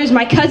 my mothers,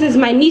 my cousins,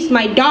 my niece,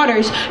 my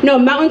daughters. No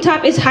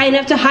mountaintop is high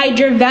enough to hide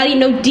your valley.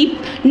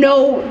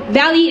 No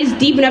valley is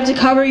deep enough to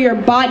cover your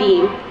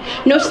body.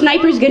 No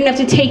sniper is good enough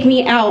to take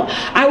me out.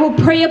 I will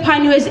prey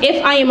upon you as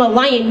if I am a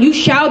lion. You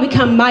shall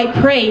become my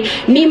prey.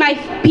 Me and my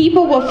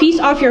people will feast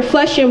off your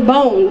flesh and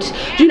bones.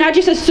 Do not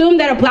just assume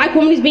that a black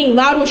woman is being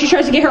loud when she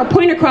tries to get her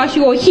point across.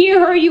 You will hear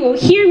her, you will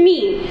hear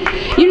me.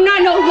 You do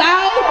not know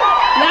loud?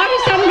 Loud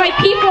is the sound of my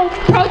people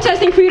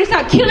protesting for you to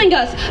stop killing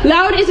us.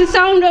 Loud is the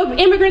sound of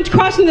immigrants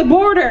crossing the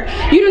border.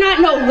 You do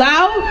not know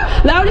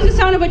loud? Loud is the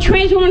sound of a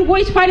trans woman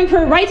voice fighting for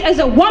her rights as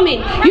a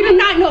woman. You do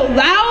not know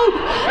loud?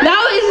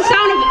 Loud is the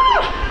sound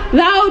of...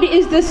 Loud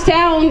is the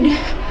sound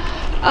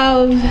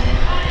of...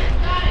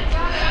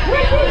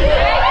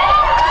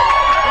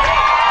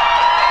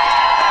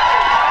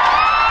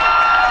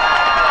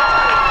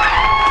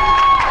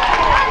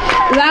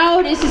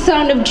 Loud is the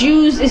sound of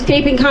Jews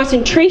escaping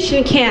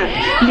concentration camp.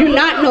 You do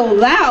not know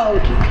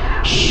loud.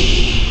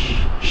 Shh.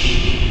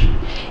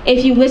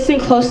 If you listen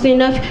closely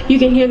enough, you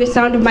can hear the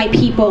sound of my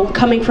people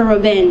coming for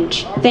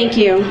revenge. Thank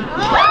you.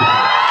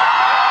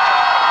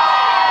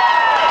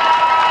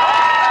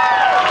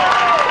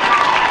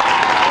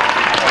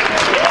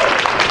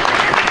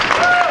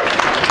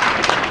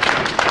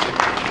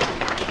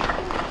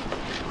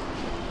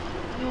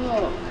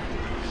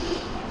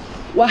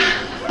 Wow.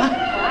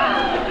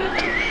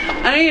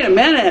 I need a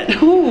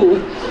minute.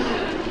 Ooh.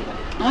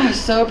 Oh,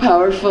 so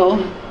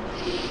powerful.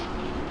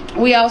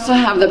 We also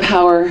have the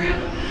power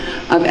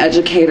of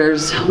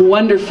educators,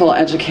 wonderful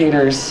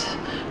educators,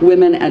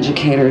 women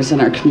educators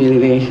in our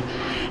community.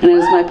 And it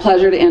is my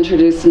pleasure to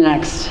introduce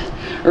next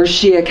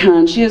Urshia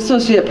Khan. She is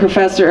Associate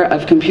Professor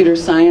of Computer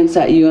Science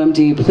at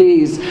UMD.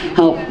 Please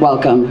help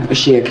welcome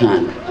Urshia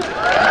Khan.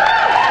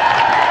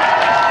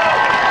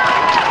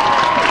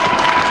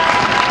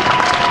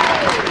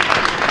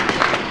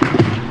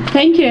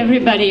 Thank you,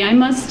 everybody. I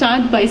must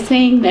start by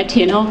saying that,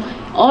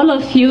 all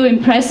of you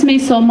impress me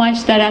so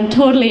much that I'm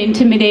totally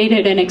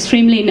intimidated and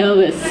extremely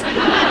nervous.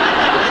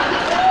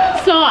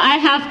 So I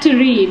have to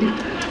read.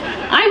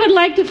 I would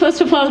like to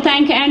first of all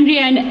thank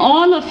Andrea and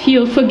all of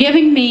you for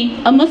giving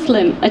me, a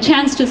Muslim, a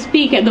chance to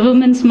speak at the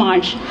Women's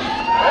March.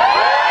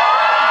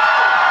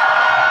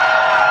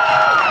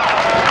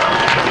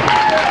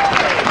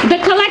 The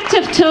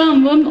collective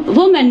term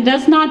woman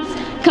does not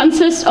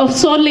consist of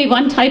solely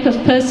one type of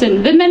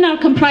person. Women are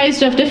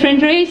comprised of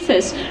different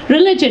races,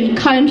 religion,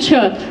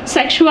 culture,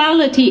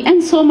 sexuality,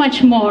 and so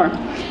much more.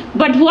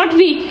 But what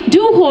we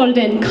do hold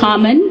in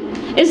common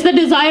is the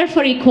desire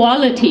for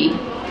equality.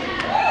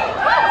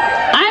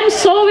 I'm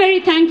so very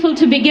thankful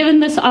to be given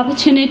this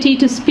opportunity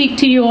to speak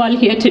to you all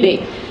here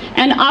today,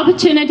 an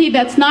opportunity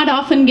that's not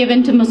often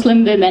given to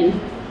Muslim women.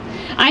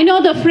 I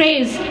know the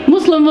phrase,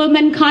 Muslim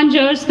woman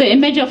conjures the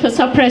image of a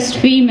suppressed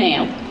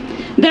female.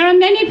 There are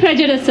many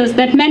prejudices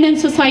that men in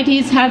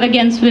societies have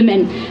against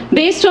women.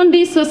 Based on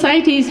these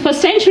societies, for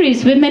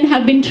centuries, women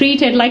have been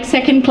treated like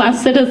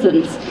second-class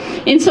citizens.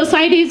 In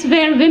societies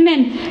where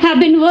women have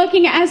been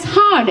working as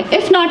hard,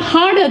 if not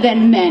harder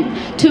than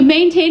men, to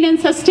maintain and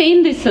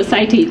sustain these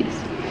societies.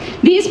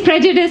 These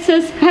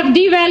prejudices have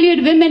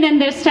devalued women and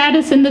their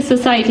status in the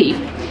society.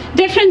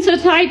 Different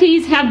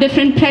societies have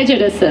different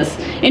prejudices.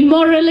 In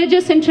more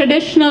religious and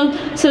traditional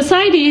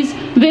societies,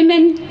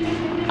 women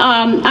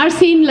are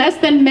seen less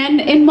than men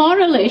in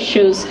moral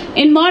issues.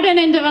 In modern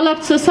and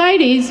developed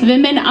societies,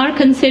 women are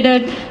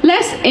considered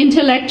less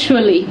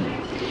intellectually.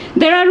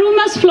 There are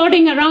rumors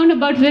floating around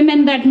about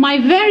women that my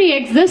very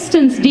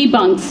existence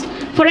debunks.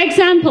 For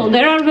example,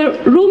 there are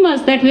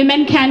rumors that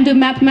women can do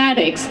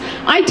mathematics.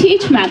 I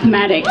teach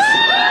mathematics.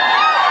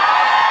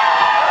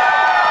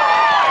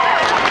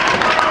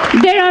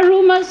 There are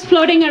rumors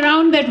floating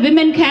around that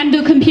women can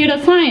do computer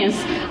science.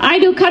 I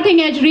do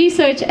cutting-edge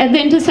research at the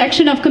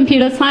intersection of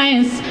computer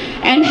science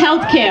and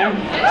healthcare.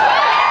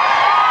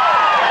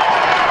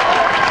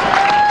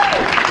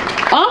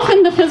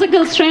 Often the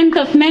physical strength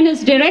of men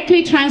is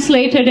directly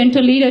translated into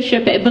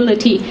leadership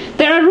ability.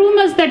 There are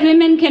rumors that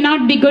women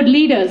cannot be good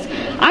leaders.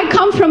 I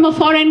come from a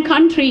foreign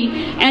country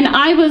and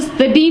I was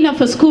the dean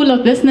of a school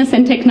of business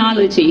and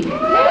technology.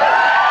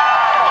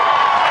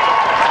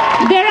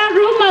 There are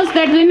rumors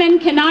that women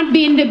cannot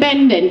be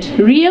independent.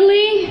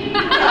 Really?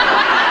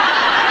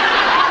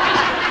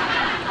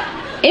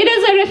 It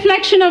is a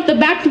reflection of the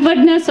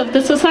backwardness of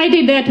the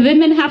society that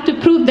women have to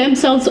prove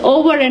themselves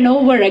over and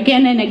over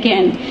again and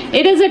again.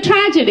 It is a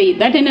tragedy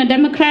that in a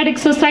democratic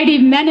society,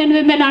 men and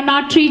women are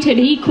not treated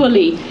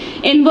equally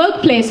in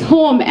workplace,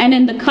 home, and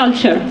in the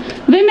culture.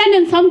 Women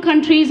in some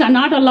countries are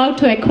not allowed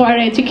to acquire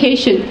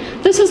education.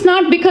 This is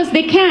not because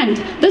they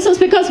can't. This is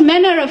because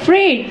men are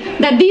afraid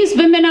that these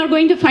women are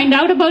going to find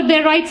out about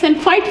their rights and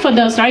fight for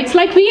those rights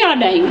like we are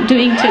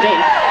doing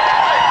today.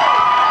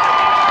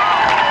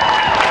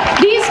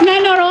 These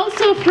men are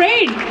also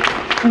afraid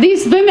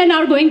these women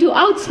are going to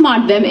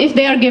outsmart them if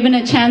they are given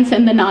a chance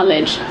and the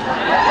knowledge.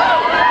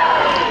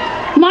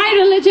 My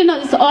religion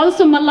is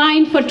also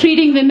maligned for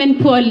treating women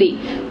poorly.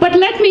 But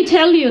let me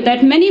tell you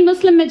that many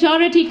Muslim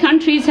majority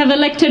countries have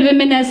elected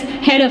women as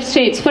head of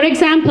states. For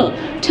example,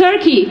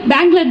 Turkey,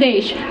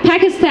 Bangladesh,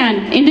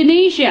 Pakistan,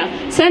 Indonesia,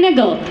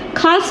 Senegal,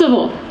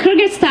 Kosovo,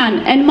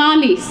 Kyrgyzstan, and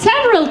Mali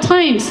several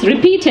times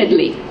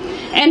repeatedly.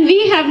 And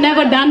we have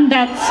never done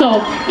that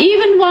so,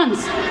 even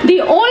once.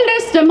 The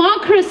oldest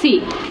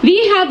democracy,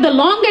 we have the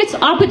longest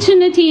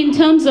opportunity in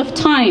terms of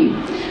time.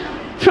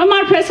 From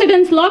our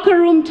president's locker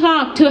room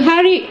talk to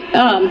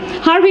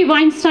Harvey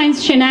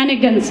Weinstein's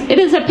shenanigans, it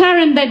is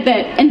apparent that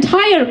the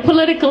entire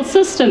political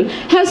system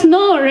has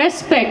no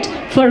respect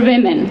for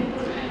women.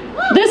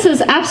 This is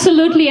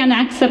absolutely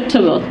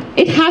unacceptable.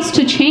 It has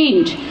to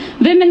change.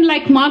 Women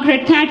like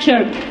Margaret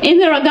Thatcher,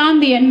 Indira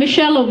Gandhi, and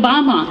Michelle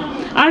Obama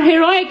are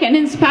heroic and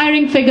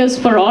inspiring figures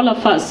for all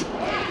of us.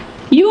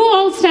 You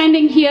all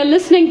standing here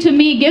listening to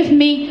me give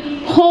me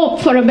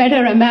hope for a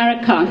better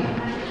America,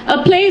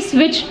 a place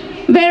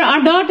where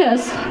our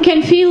daughters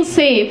can feel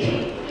safe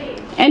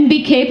and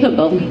be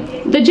capable.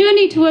 The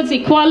journey towards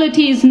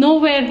equality is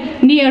nowhere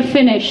near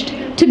finished.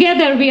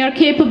 Together we are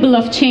capable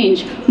of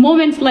change.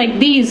 Moments like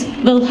these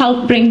will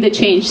help bring the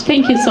change.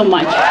 Thank you so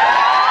much.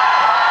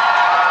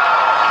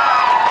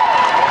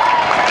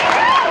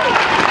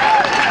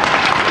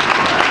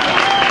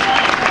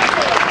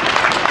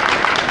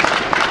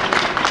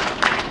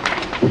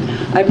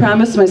 I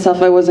promised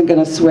myself I wasn't going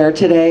to swear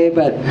today,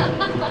 but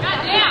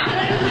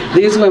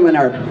these women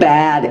are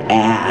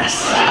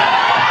badass.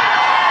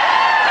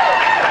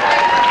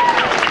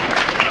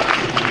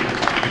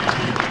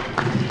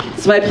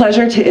 It's my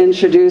pleasure to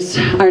introduce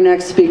our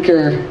next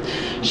speaker.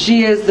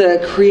 She is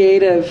the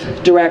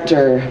creative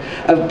director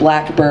of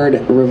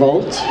Blackbird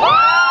Revolt.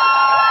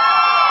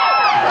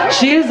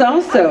 She is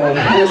also an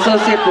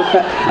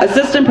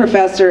assistant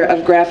professor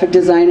of graphic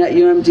design at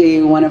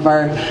UMD, one of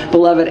our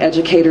beloved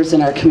educators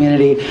in our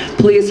community.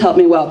 Please help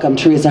me welcome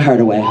Teresa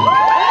Hardaway.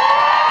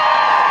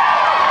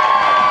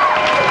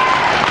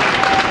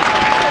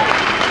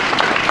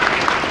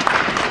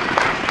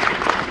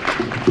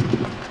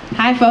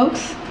 Hi,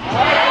 folks.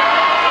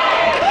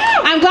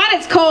 I'm glad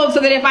it's cold so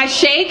that if I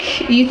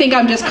shake, you think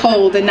I'm just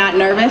cold and not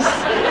nervous.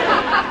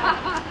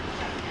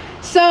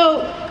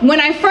 So when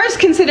I first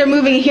considered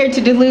moving here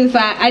to Duluth,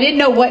 I didn't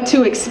know what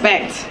to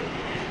expect.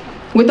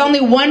 With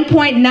only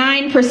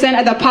 1.9%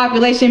 of the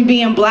population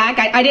being black,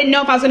 I didn't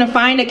know if I was going to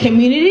find a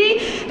community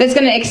that's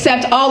going to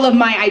accept all of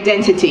my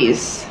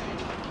identities.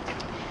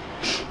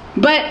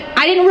 But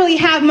I didn't really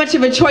have much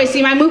of a choice.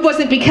 See, my move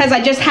wasn't because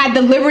I just had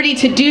the liberty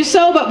to do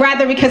so, but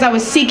rather because I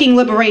was seeking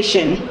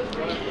liberation.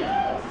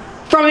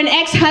 From an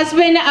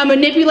ex-husband, a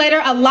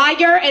manipulator, a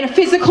liar, and a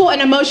physical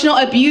and emotional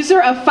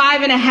abuser of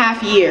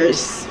 5.5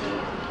 years.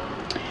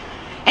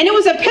 And it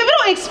was a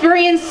pivotal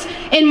experience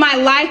in my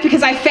life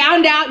because I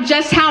found out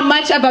just how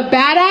much of a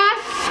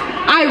badass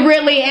I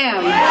really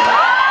am.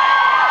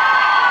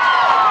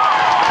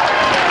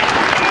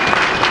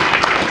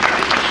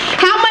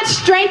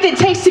 Strength it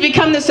takes to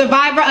become the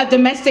survivor of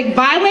domestic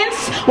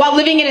violence while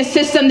living in a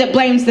system that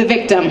blames the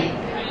victim.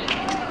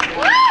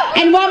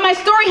 And while my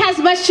story has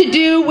much to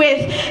do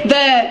with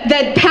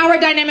the power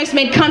dynamics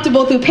made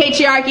comfortable through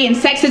patriarchy and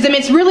sexism,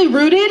 it's really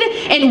rooted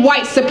in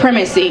white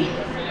supremacy.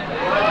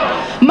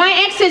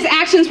 My ex's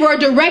actions were a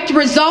direct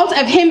result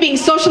of him being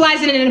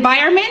socialized in an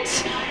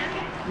environment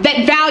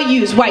that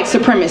values white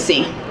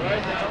supremacy.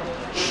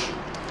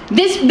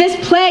 This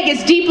plague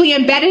is deeply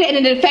embedded and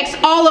it affects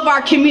all of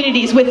our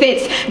communities with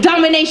its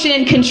domination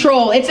and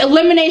control, its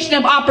elimination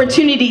of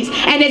opportunities,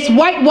 and its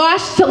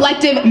whitewashed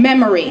selective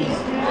memory.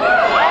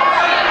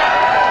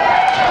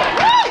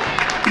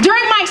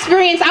 During my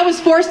experience, I was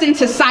forced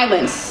into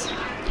silence.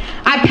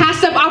 I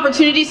passed up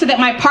opportunities so that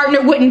my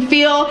partner wouldn't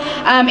feel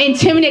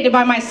intimidated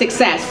by my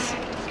success.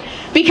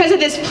 Because of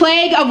this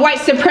plague of white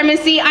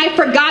supremacy, I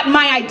forgot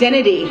my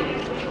identity.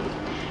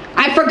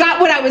 I forgot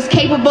what I was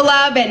capable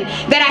of and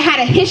that I had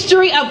a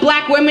history of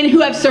black women who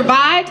have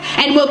survived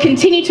and will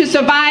continue to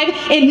survive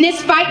in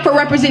this fight for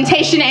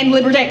representation and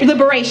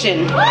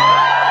liberation.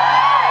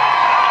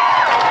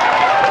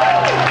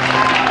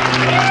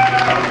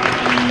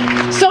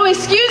 So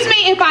excuse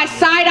me if I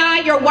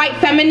side-eye your white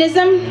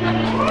feminism,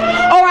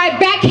 or I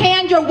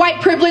backhand your white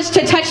privilege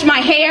to touch my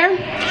hair,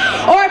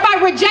 or if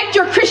I reject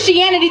your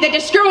Christianity that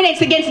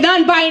discriminates against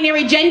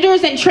non-binary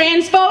genders and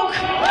trans folk, or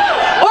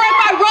if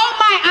I roll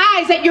my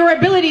eyes at your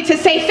ability to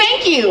say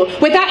thank you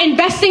without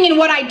investing in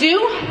what I do,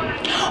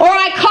 or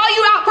I call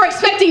you out for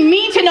expecting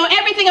me to know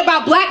everything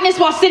about blackness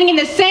while sitting in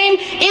the same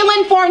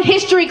ill-informed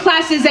history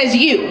classes as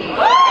you.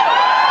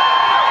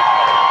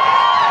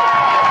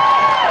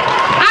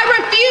 I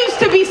refuse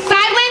to be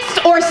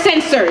silenced or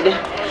censored.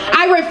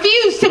 I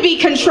refuse to be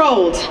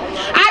controlled.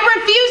 I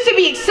refuse to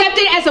be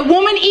accepted as a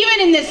woman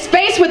even in this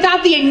space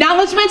without the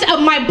acknowledgement of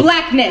my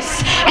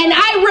blackness. And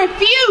I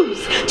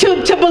refuse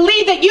to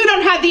believe that you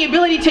don't have the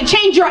ability to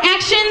change your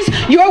actions,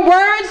 your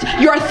words,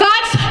 your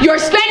thoughts, your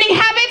spending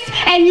habits,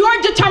 and your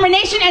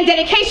determination and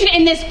dedication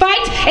in this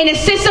fight in a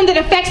system that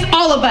affects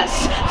all of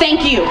us.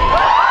 Thank you.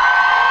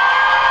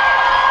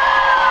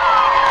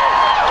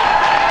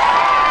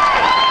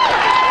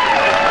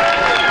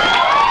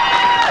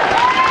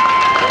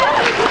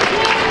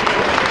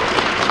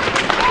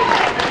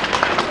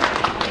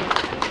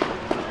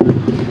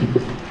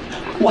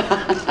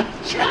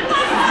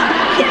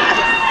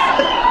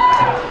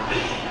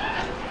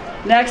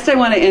 Next, I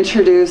want to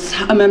introduce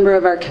a member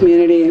of our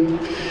community,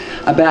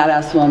 a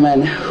badass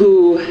woman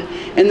who,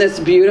 in this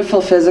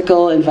beautiful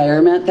physical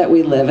environment that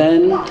we live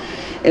in,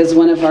 is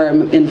one of our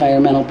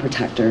environmental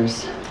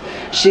protectors.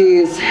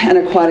 She's an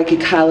aquatic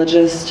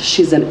ecologist.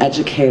 She's an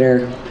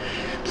educator.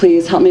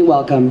 Please help me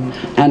welcome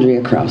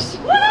Andrea Krause.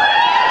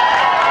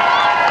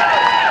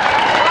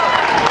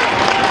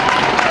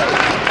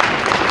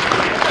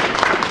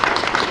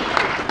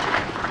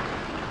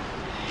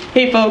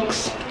 Hey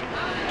folks.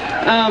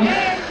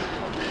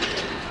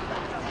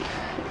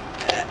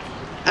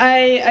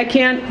 I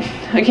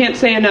can't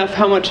say enough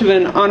how much of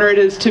an honor it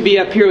is to be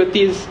up here with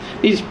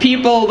these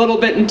people. A little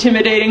bit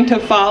intimidating to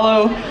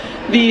follow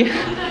the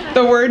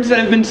words that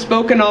have been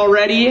spoken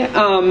already.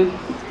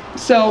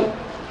 So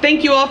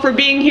thank you all for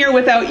being here.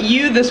 Without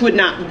you, this would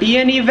not be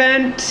an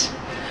event.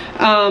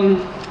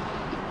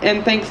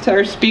 And thanks to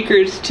our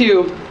speakers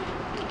too.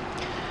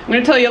 I'm going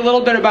to tell you a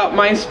little bit about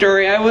my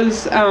story. I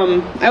was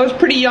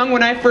pretty young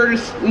when I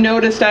first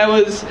noticed I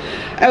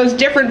was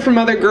different from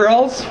other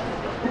girls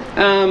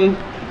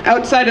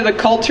outside of the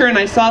culture, and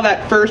I saw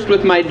that first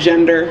with my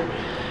gender.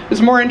 I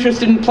was more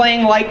interested in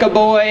playing like a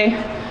boy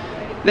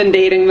than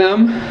dating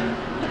them.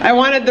 I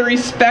wanted the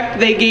respect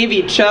they gave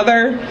each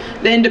other,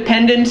 the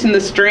independence and the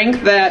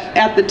strength that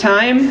at the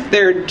time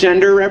their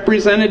gender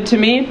represented to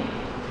me.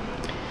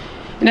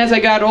 And as I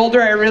got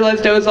older, I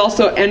realized I was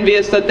also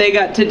envious that they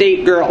got to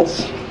date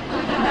girls.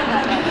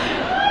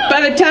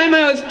 By the time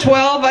I was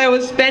 12, I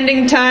was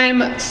spending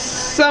time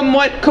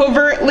somewhat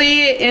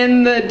covertly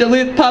in the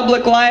Duluth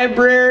Public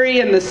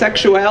Library in the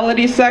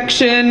sexuality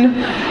section.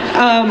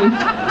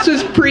 This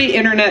was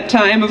pre-internet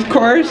time, of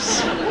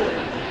course.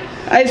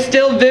 I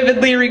still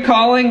vividly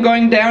recalling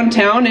going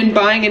downtown and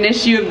buying an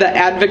issue of The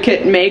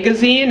Advocate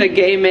magazine, a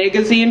gay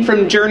magazine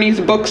from Journey's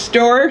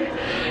bookstore.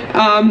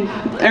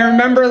 I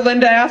remember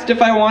Linda asked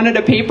if I wanted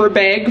a paper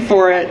bag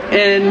for it,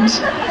 and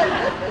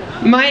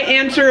my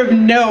answer of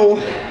no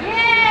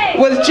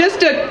was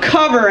just a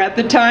cover at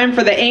the time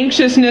for the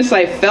anxiousness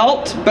I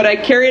felt, but I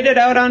carried it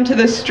out onto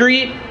the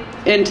street,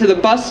 into the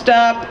bus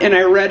stop, and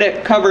I read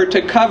it cover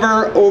to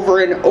cover, over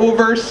and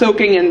over,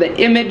 soaking in the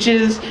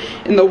images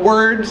and the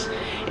words.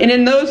 And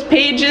in those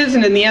pages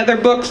and in the other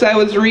books I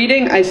was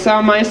reading, I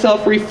saw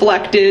myself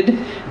reflected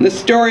in the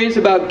stories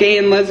about gay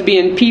and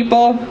lesbian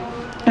people,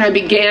 and I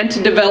began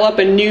to develop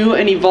a new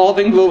and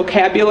evolving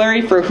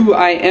vocabulary for who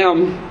I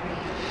am.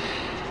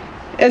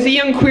 As a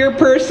young queer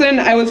person,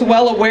 I was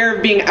well aware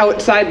of being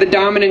outside the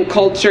dominant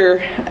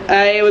culture.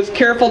 I was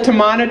careful to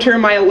monitor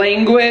my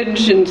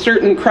language in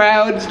certain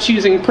crowds,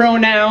 choosing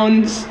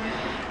pronouns,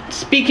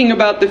 speaking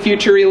about the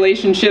future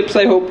relationships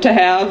I hope to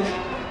have.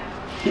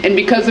 And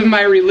because of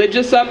my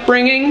religious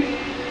upbringing,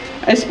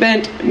 I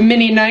spent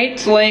many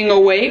nights laying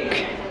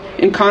awake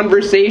in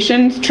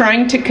conversations,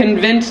 trying to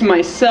convince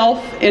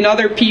myself and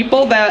other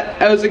people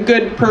that I was a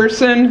good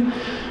person,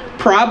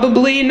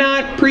 probably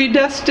not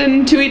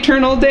predestined to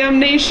eternal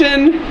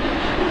damnation.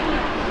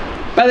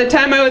 By the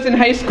time I was in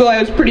high school, I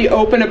was pretty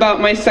open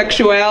about my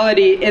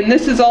sexuality, and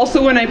this is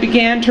also when I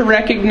began to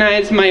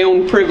recognize my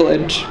own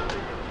privilege.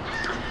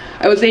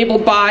 I was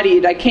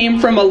able-bodied. I came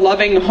from a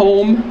loving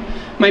home.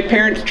 My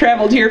parents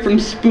traveled here from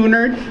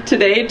Spooner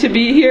today to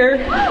be here.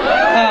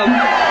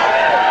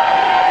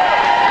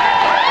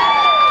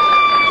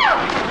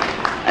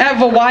 I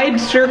have a wide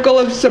circle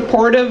of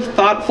supportive,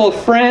 thoughtful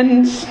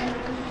friends,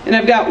 and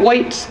I've got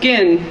white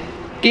skin.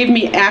 Gave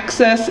me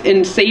access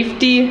and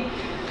safety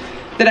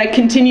that I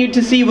continued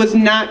to see was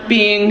not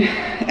being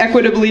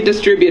equitably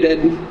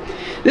distributed.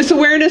 This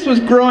awareness was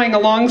growing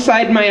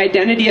alongside my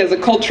identity as a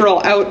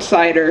cultural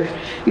outsider,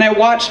 and I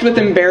watched with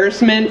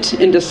embarrassment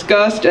and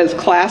disgust as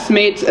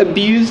classmates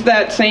abused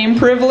that same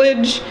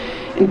privilege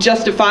and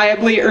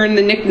justifiably earned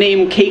the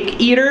nickname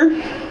Cake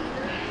Eater.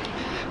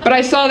 But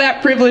I saw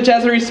that privilege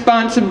as a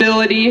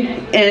responsibility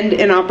and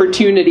an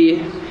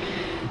opportunity.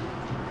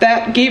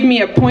 That gave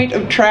me a point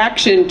of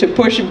traction to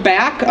push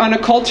back on a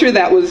culture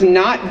that was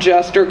not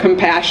just or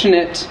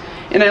compassionate.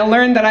 And I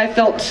learned that I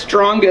felt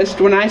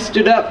strongest when I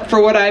stood up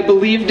for what I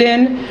believed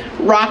in,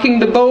 rocking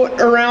the boat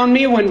around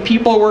me when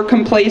people were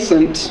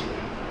complacent.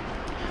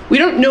 We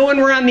don't know when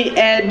we're on the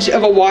edge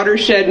of a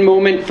watershed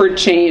moment for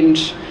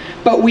change,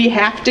 but we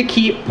have to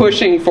keep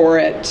pushing for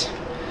it.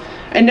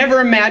 I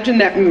never imagined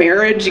that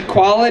marriage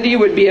equality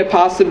would be a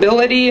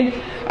possibility.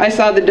 I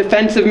saw the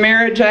Defense of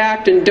Marriage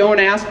Act and Don't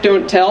Ask,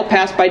 Don't Tell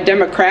passed by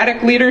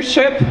Democratic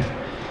leadership.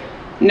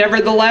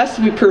 Nevertheless,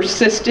 we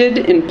persisted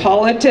in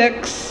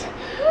politics,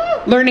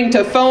 learning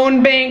to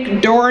phone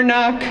bank, door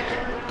knock,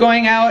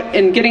 going out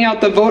and getting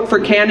out the vote for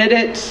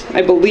candidates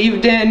I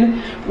believed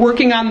in,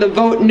 working on the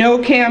Vote No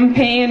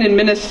campaign in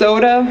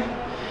Minnesota.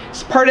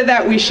 As part of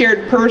that, we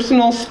shared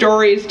personal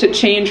stories to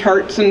change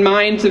hearts and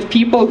minds of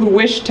people who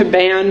wished to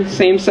ban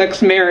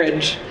same-sex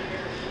marriage.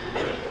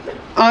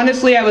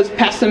 Honestly, I was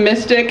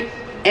pessimistic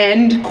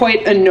and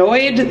quite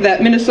annoyed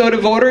that Minnesota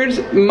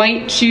voters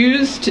might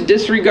choose to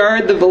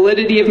disregard the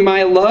validity of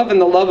my love and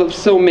the love of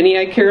so many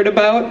I cared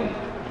about.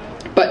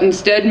 But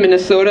instead,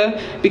 Minnesota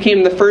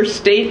became the first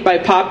state by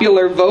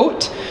popular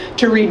vote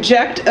to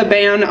reject a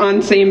ban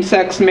on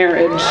same-sex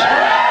marriage.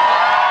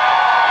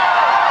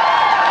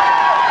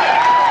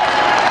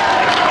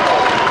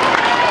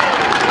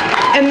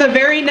 And the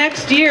very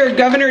next year,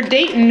 Governor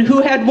Dayton,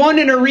 who had won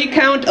in a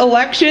recount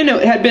election,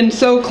 it had been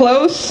so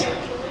close,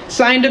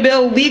 signed a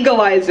bill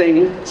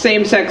legalizing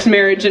same-sex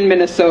marriage in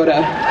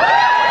Minnesota.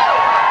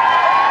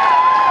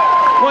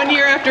 1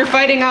 year after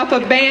fighting off a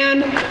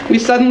ban, we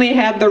suddenly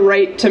had the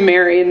right to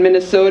marry in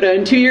Minnesota.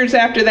 And 2 years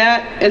after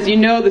that, as you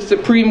know, the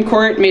Supreme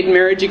Court made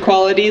marriage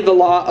equality the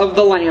law of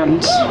the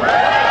land.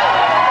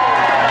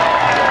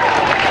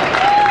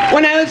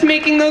 When I was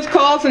making those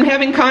calls and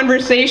having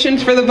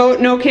conversations for the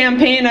Vote No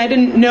campaign, I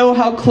didn't know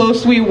how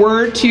close we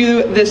were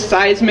to this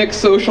seismic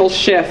social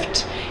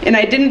shift. And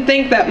I didn't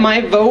think that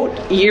my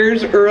vote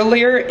years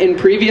earlier in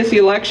previous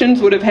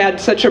elections would have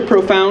had such a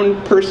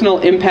profound personal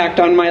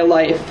impact on my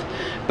life.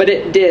 But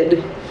it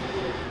did.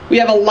 We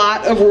have a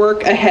lot of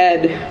work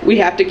ahead. We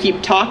have to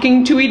keep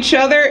talking to each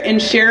other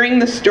and sharing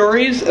the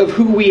stories of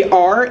who we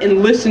are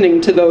and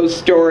listening to those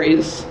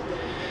stories.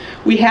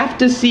 We have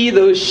to see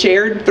those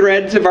shared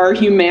threads of our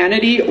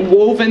humanity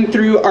woven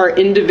through our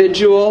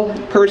individual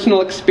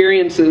personal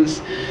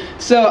experiences.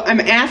 So I'm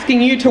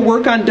asking you to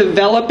work on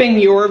developing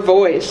your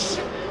voice.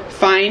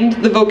 Find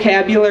the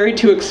vocabulary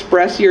to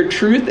express your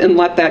truth and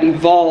let that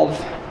evolve.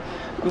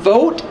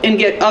 Vote and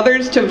get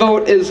others to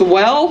vote as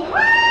well.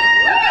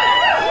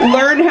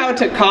 Learn how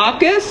to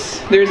caucus.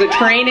 There's a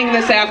training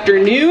this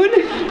afternoon.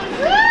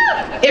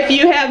 If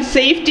you have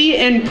safety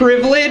and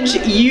privilege,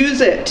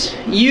 use it.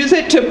 Use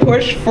it to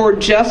push for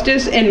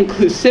justice and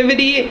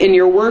inclusivity in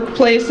your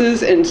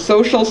workplaces and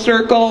social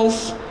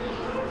circles.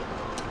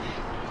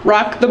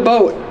 Rock the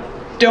boat.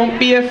 Don't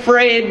be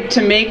afraid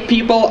to make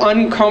people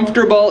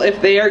uncomfortable if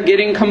they are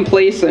getting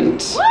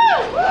complacent.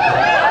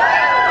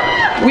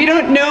 We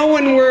don't know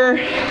when we're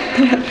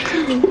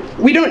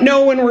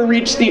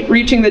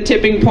reaching the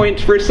tipping point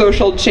for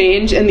social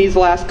change, and these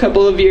last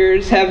couple of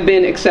years have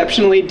been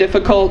exceptionally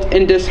difficult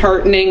and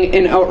disheartening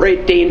and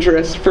outright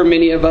dangerous for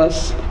many of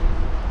us.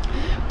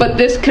 But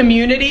this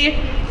community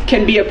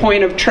can be a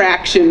point of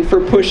traction for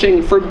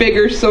pushing for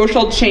bigger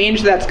social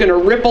change that's going to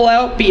ripple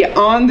out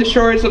beyond the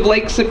shores of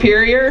Lake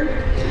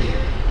Superior.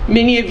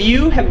 Many of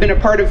you have been a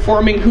part of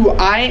forming who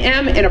I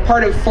am and a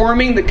part of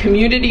forming the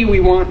community we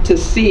want to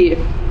see.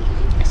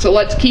 So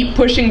let's keep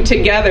pushing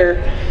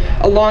together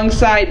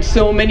alongside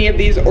so many of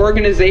these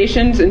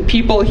organizations and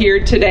people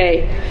here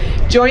today.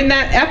 Join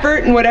that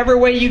effort in whatever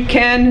way you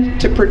can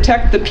to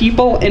protect the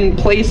people and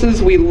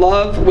places we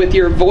love with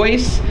your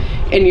voice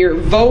and your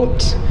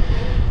vote.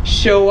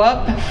 Show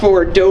up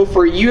for Dough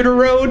for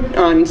Utero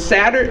on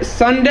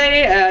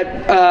Sunday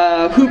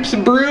at Hoops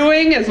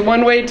Brewing as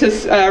one way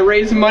to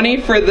raise money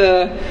for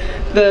the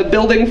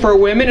Building for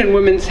Women and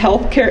Women's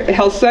Health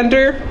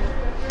Center.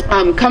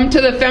 Come to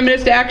the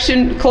Feminist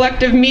Action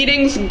Collective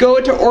meetings. Go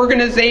to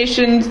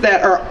organizations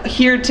that are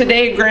here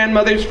today,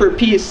 Grandmothers for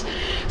Peace.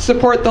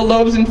 Support the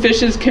Loaves and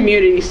Fishes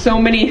community.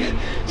 So many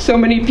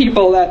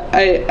people that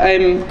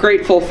I'm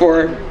grateful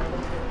for.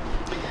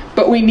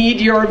 But we need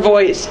your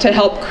voice to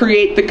help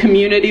create the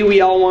community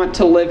we all want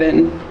to live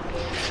in.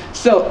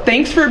 So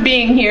thanks for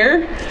being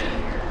here.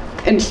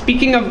 And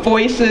speaking of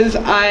voices,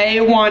 I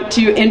want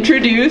to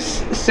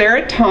introduce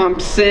Sarah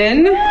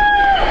Thompson,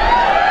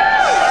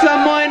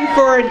 someone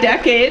for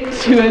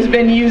decades who has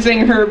been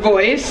using her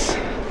voice,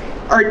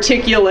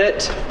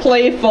 articulate,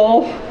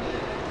 playful,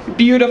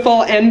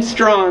 beautiful, and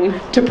strong,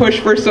 to push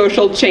for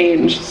social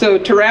change. So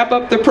to wrap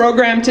up the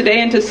program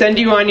today and to send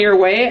you on your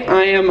way,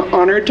 I am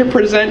honored to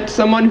present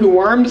someone who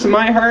warms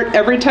my heart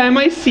every time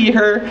I see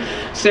her,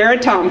 Sarah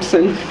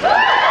Thompson.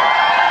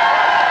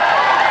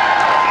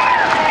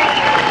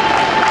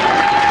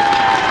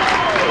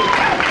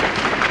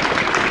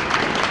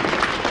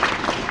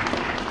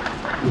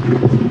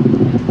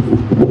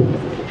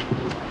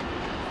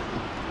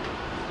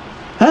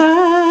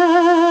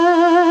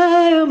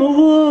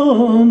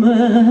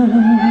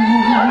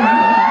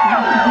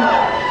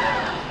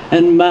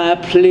 And my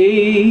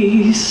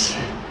place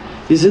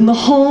is in the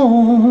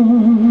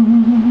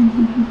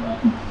home,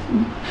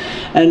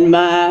 and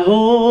my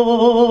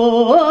home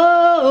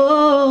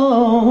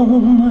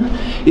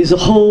is a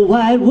whole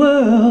wide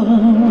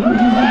world.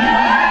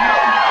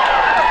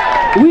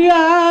 We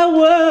are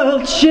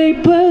world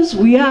shapers,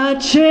 we are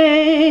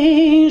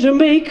change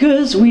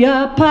makers, we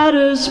are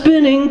potters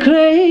spinning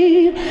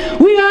clay,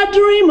 we are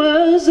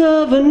dreamers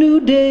of a new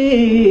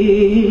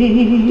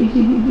day.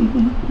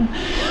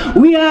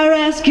 We are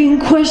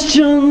asking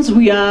questions,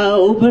 we are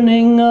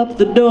opening up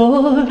the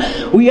door,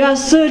 we are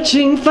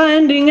searching,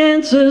 finding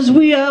answers,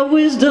 we are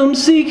wisdom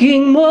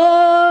seeking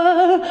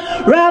more.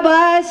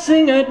 Rabbi,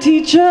 singer,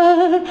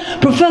 teacher,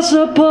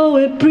 professor,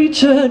 poet,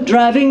 preacher,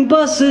 driving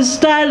buses,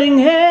 styling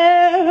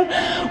hair,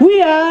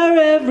 we are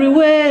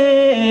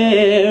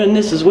everywhere, and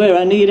this is where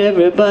I need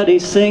everybody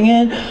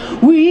singing.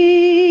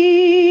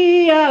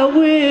 We are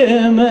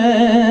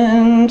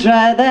women,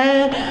 try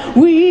that.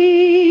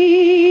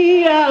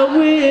 We are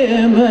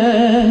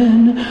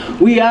women,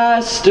 we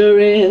are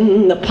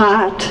stirring the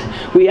pot,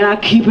 we are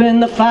keeping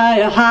the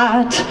fire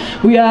hot,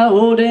 we are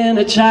holding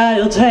a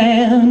child's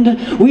hand,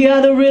 we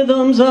are the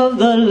rhythms of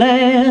the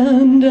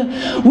land.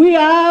 We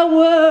are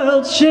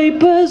world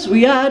shapers,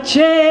 we are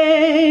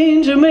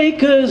change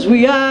makers,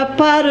 we are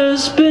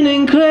potters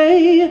spinning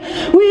clay,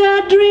 we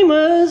are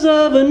dreamers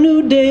of a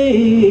new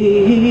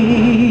day.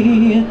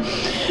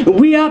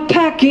 We are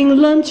packing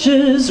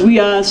lunches, we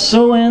are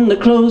sewing the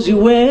clothes you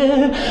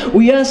wear,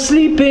 we are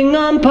sleeping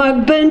on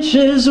park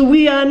benches,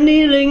 we are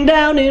kneeling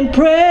down in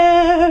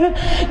prayer.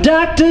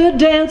 Doctor,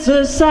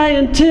 dancer,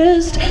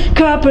 scientist,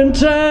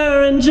 carpenter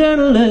and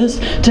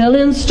journalist,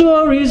 telling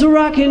stories,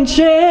 rocking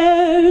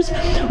chairs,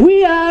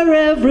 we are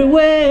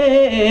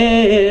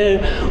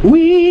everywhere.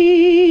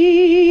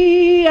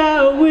 We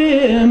are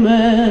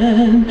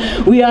women,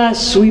 we are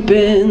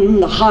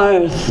sweeping the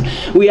hearth,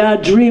 we are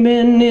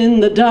dreaming in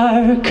the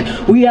dark,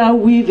 we are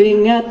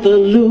weaving at the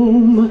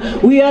loom,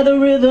 we are the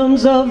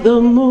rhythms of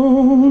the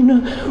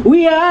moon.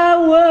 We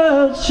are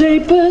world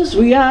shapers,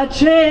 we are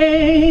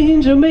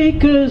change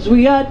makers,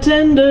 we are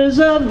tenders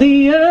of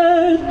the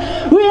earth,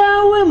 we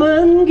are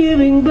women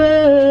giving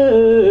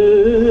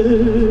birth.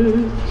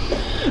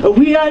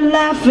 We are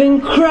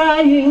laughing,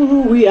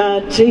 crying, we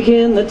are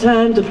taking the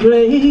time to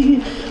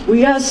play,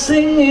 we are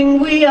singing,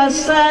 we are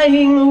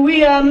sighing,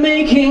 we are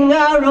making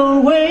our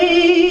own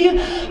way.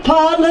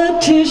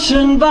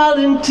 Politician,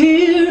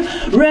 volunteer,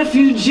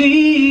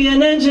 refugee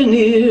and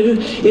engineer,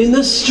 in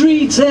the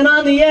streets and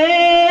on the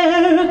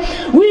air,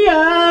 we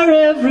are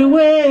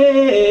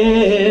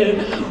everywhere.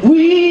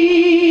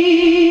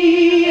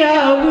 We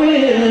are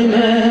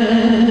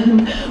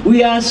women,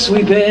 we are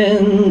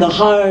sweeping the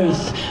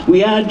hearth,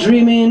 we are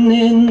dreaming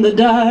in the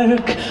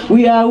dark,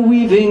 we are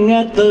weaving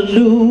at the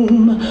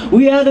loom,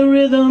 we are the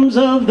rhythms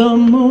of the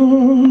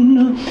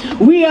moon.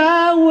 We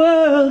are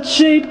world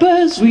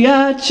shapers, we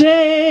are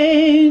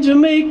change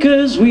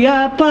makers, we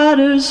are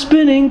potters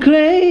spinning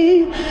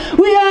clay,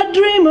 we are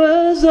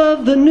dreamers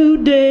of the new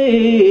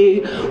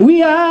day.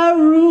 We are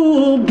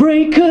rule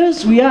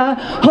breakers, we are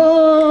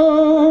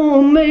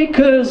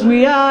homemakers,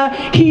 we are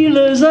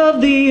healers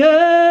of the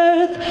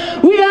earth,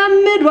 we are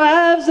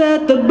midwives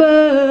at the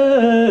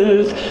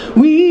birth.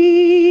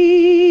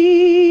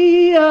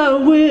 We are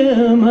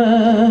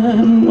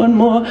women, one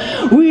more.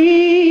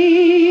 We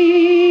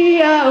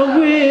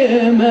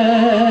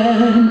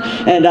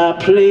and our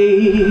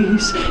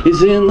place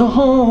is in the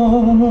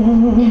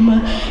home,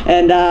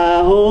 and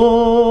our home,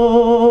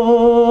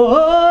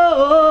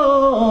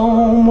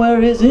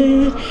 where is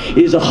it?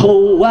 Is a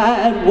whole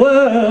wide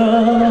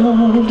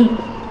world.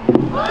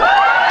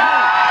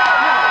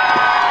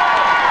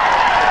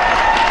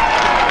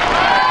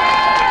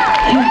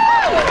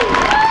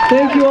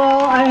 Thank you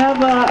all. I have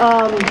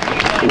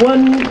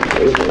one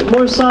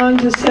more song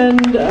to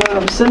send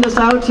us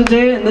out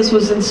today, and this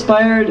was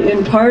inspired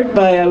in part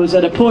by, I was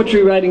at a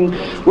poetry writing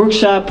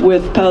workshop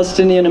with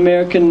Palestinian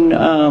American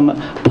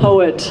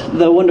poet,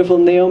 the wonderful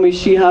Naomi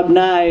Shihab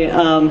Nye,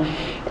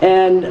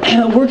 and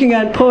working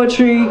on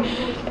poetry.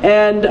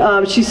 And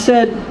she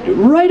said,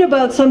 write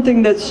about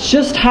something that's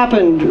just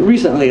happened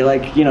recently,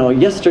 like, you know,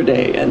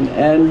 yesterday.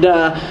 And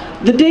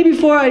the day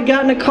before, I'd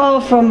gotten a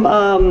call from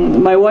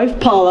my wife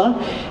Paula,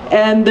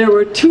 and there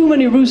were too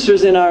many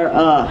roosters in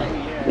our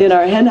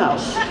hen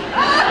house.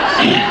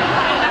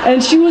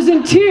 And she was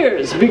in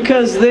tears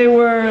because they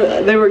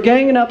were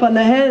ganging up on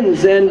the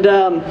hens. And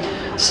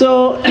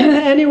so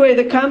anyway,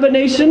 the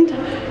combination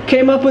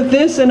came up with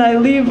this, and I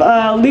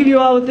leave you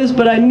all with this,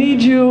 but I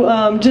need you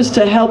just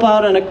to help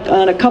out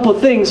on a couple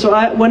things. So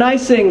when I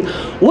sing,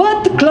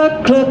 what the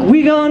cluck cluck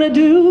we gonna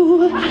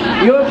do,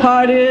 your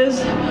part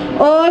is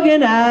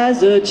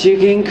organize a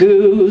chicken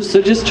coop.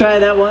 So just try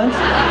that once.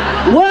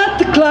 What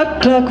the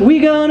cluck cluck we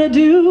gonna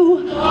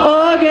do,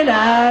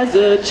 organize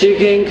a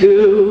chicken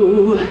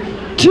coop.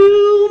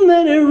 Too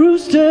many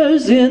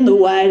roosters in the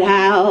White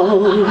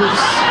House.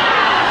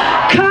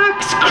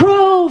 Cocks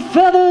crow,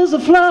 feathers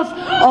of fluff,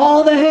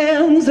 all the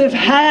hens have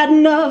had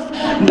enough.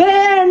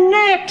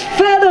 Bare-necked,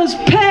 feathers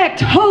pecked,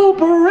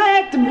 hope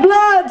wrecked,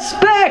 blood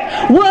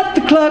specked. What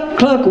the cluck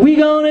cluck we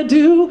gonna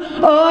do,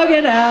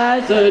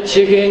 organize a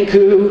chicken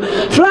coop.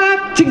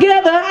 Flock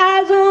together,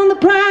 eyes on the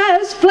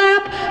prize,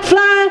 flap,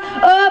 fly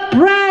up,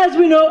 rise.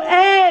 We know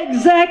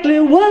exactly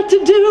what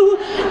to do.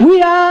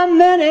 We are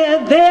many,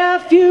 they are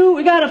few.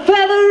 We gotta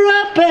feather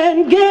up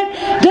and get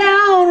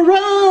down,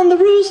 run the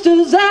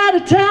roosters out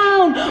of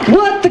town.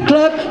 What the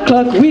cluck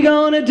cluck we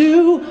gonna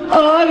do,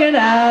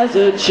 organize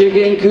a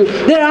chicken coop.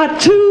 There are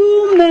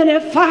too many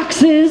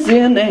foxes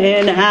in the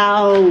hen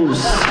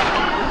house.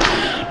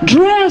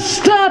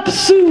 Dressed up,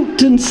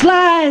 suit and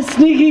sly,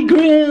 sneaky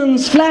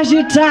grins,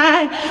 flashy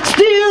tie,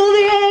 steal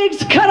the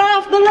eggs, cut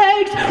off the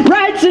legs,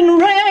 rights and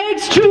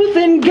regs, truth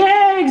and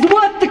gags.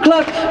 What the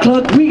cluck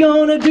cluck we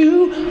gonna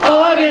do,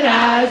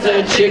 organize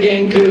a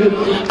chicken coop.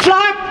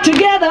 Flock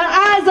together,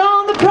 eyes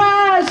on the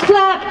prize,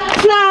 flap,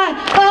 fly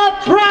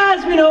up,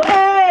 rise. We know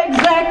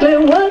exactly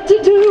what to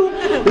do.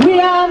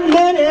 We are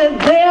many,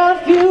 they are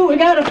few. We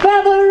gotta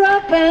feather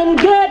up and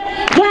get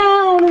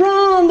down,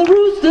 run the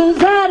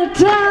roosters out of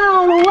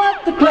town.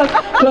 What the cluck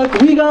cluck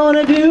we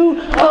gonna do,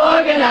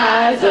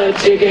 organize a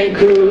chicken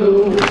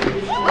coop.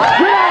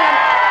 Yeah.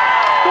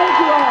 Thank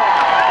you all.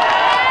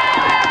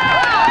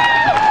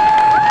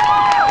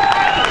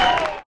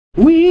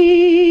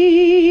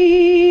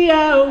 We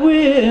are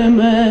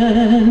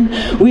women.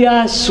 We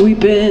are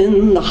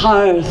sweeping the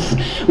hearth.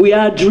 We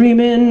are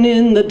dreaming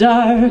in the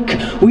dark.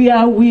 We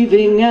are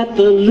weaving at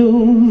the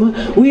loom.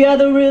 We are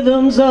the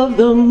rhythms of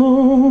the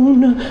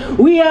moon.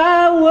 We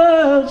are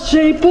world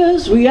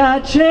shapers. We are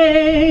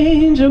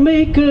change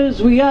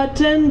makers. We are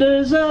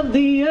tenders of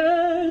the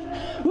earth.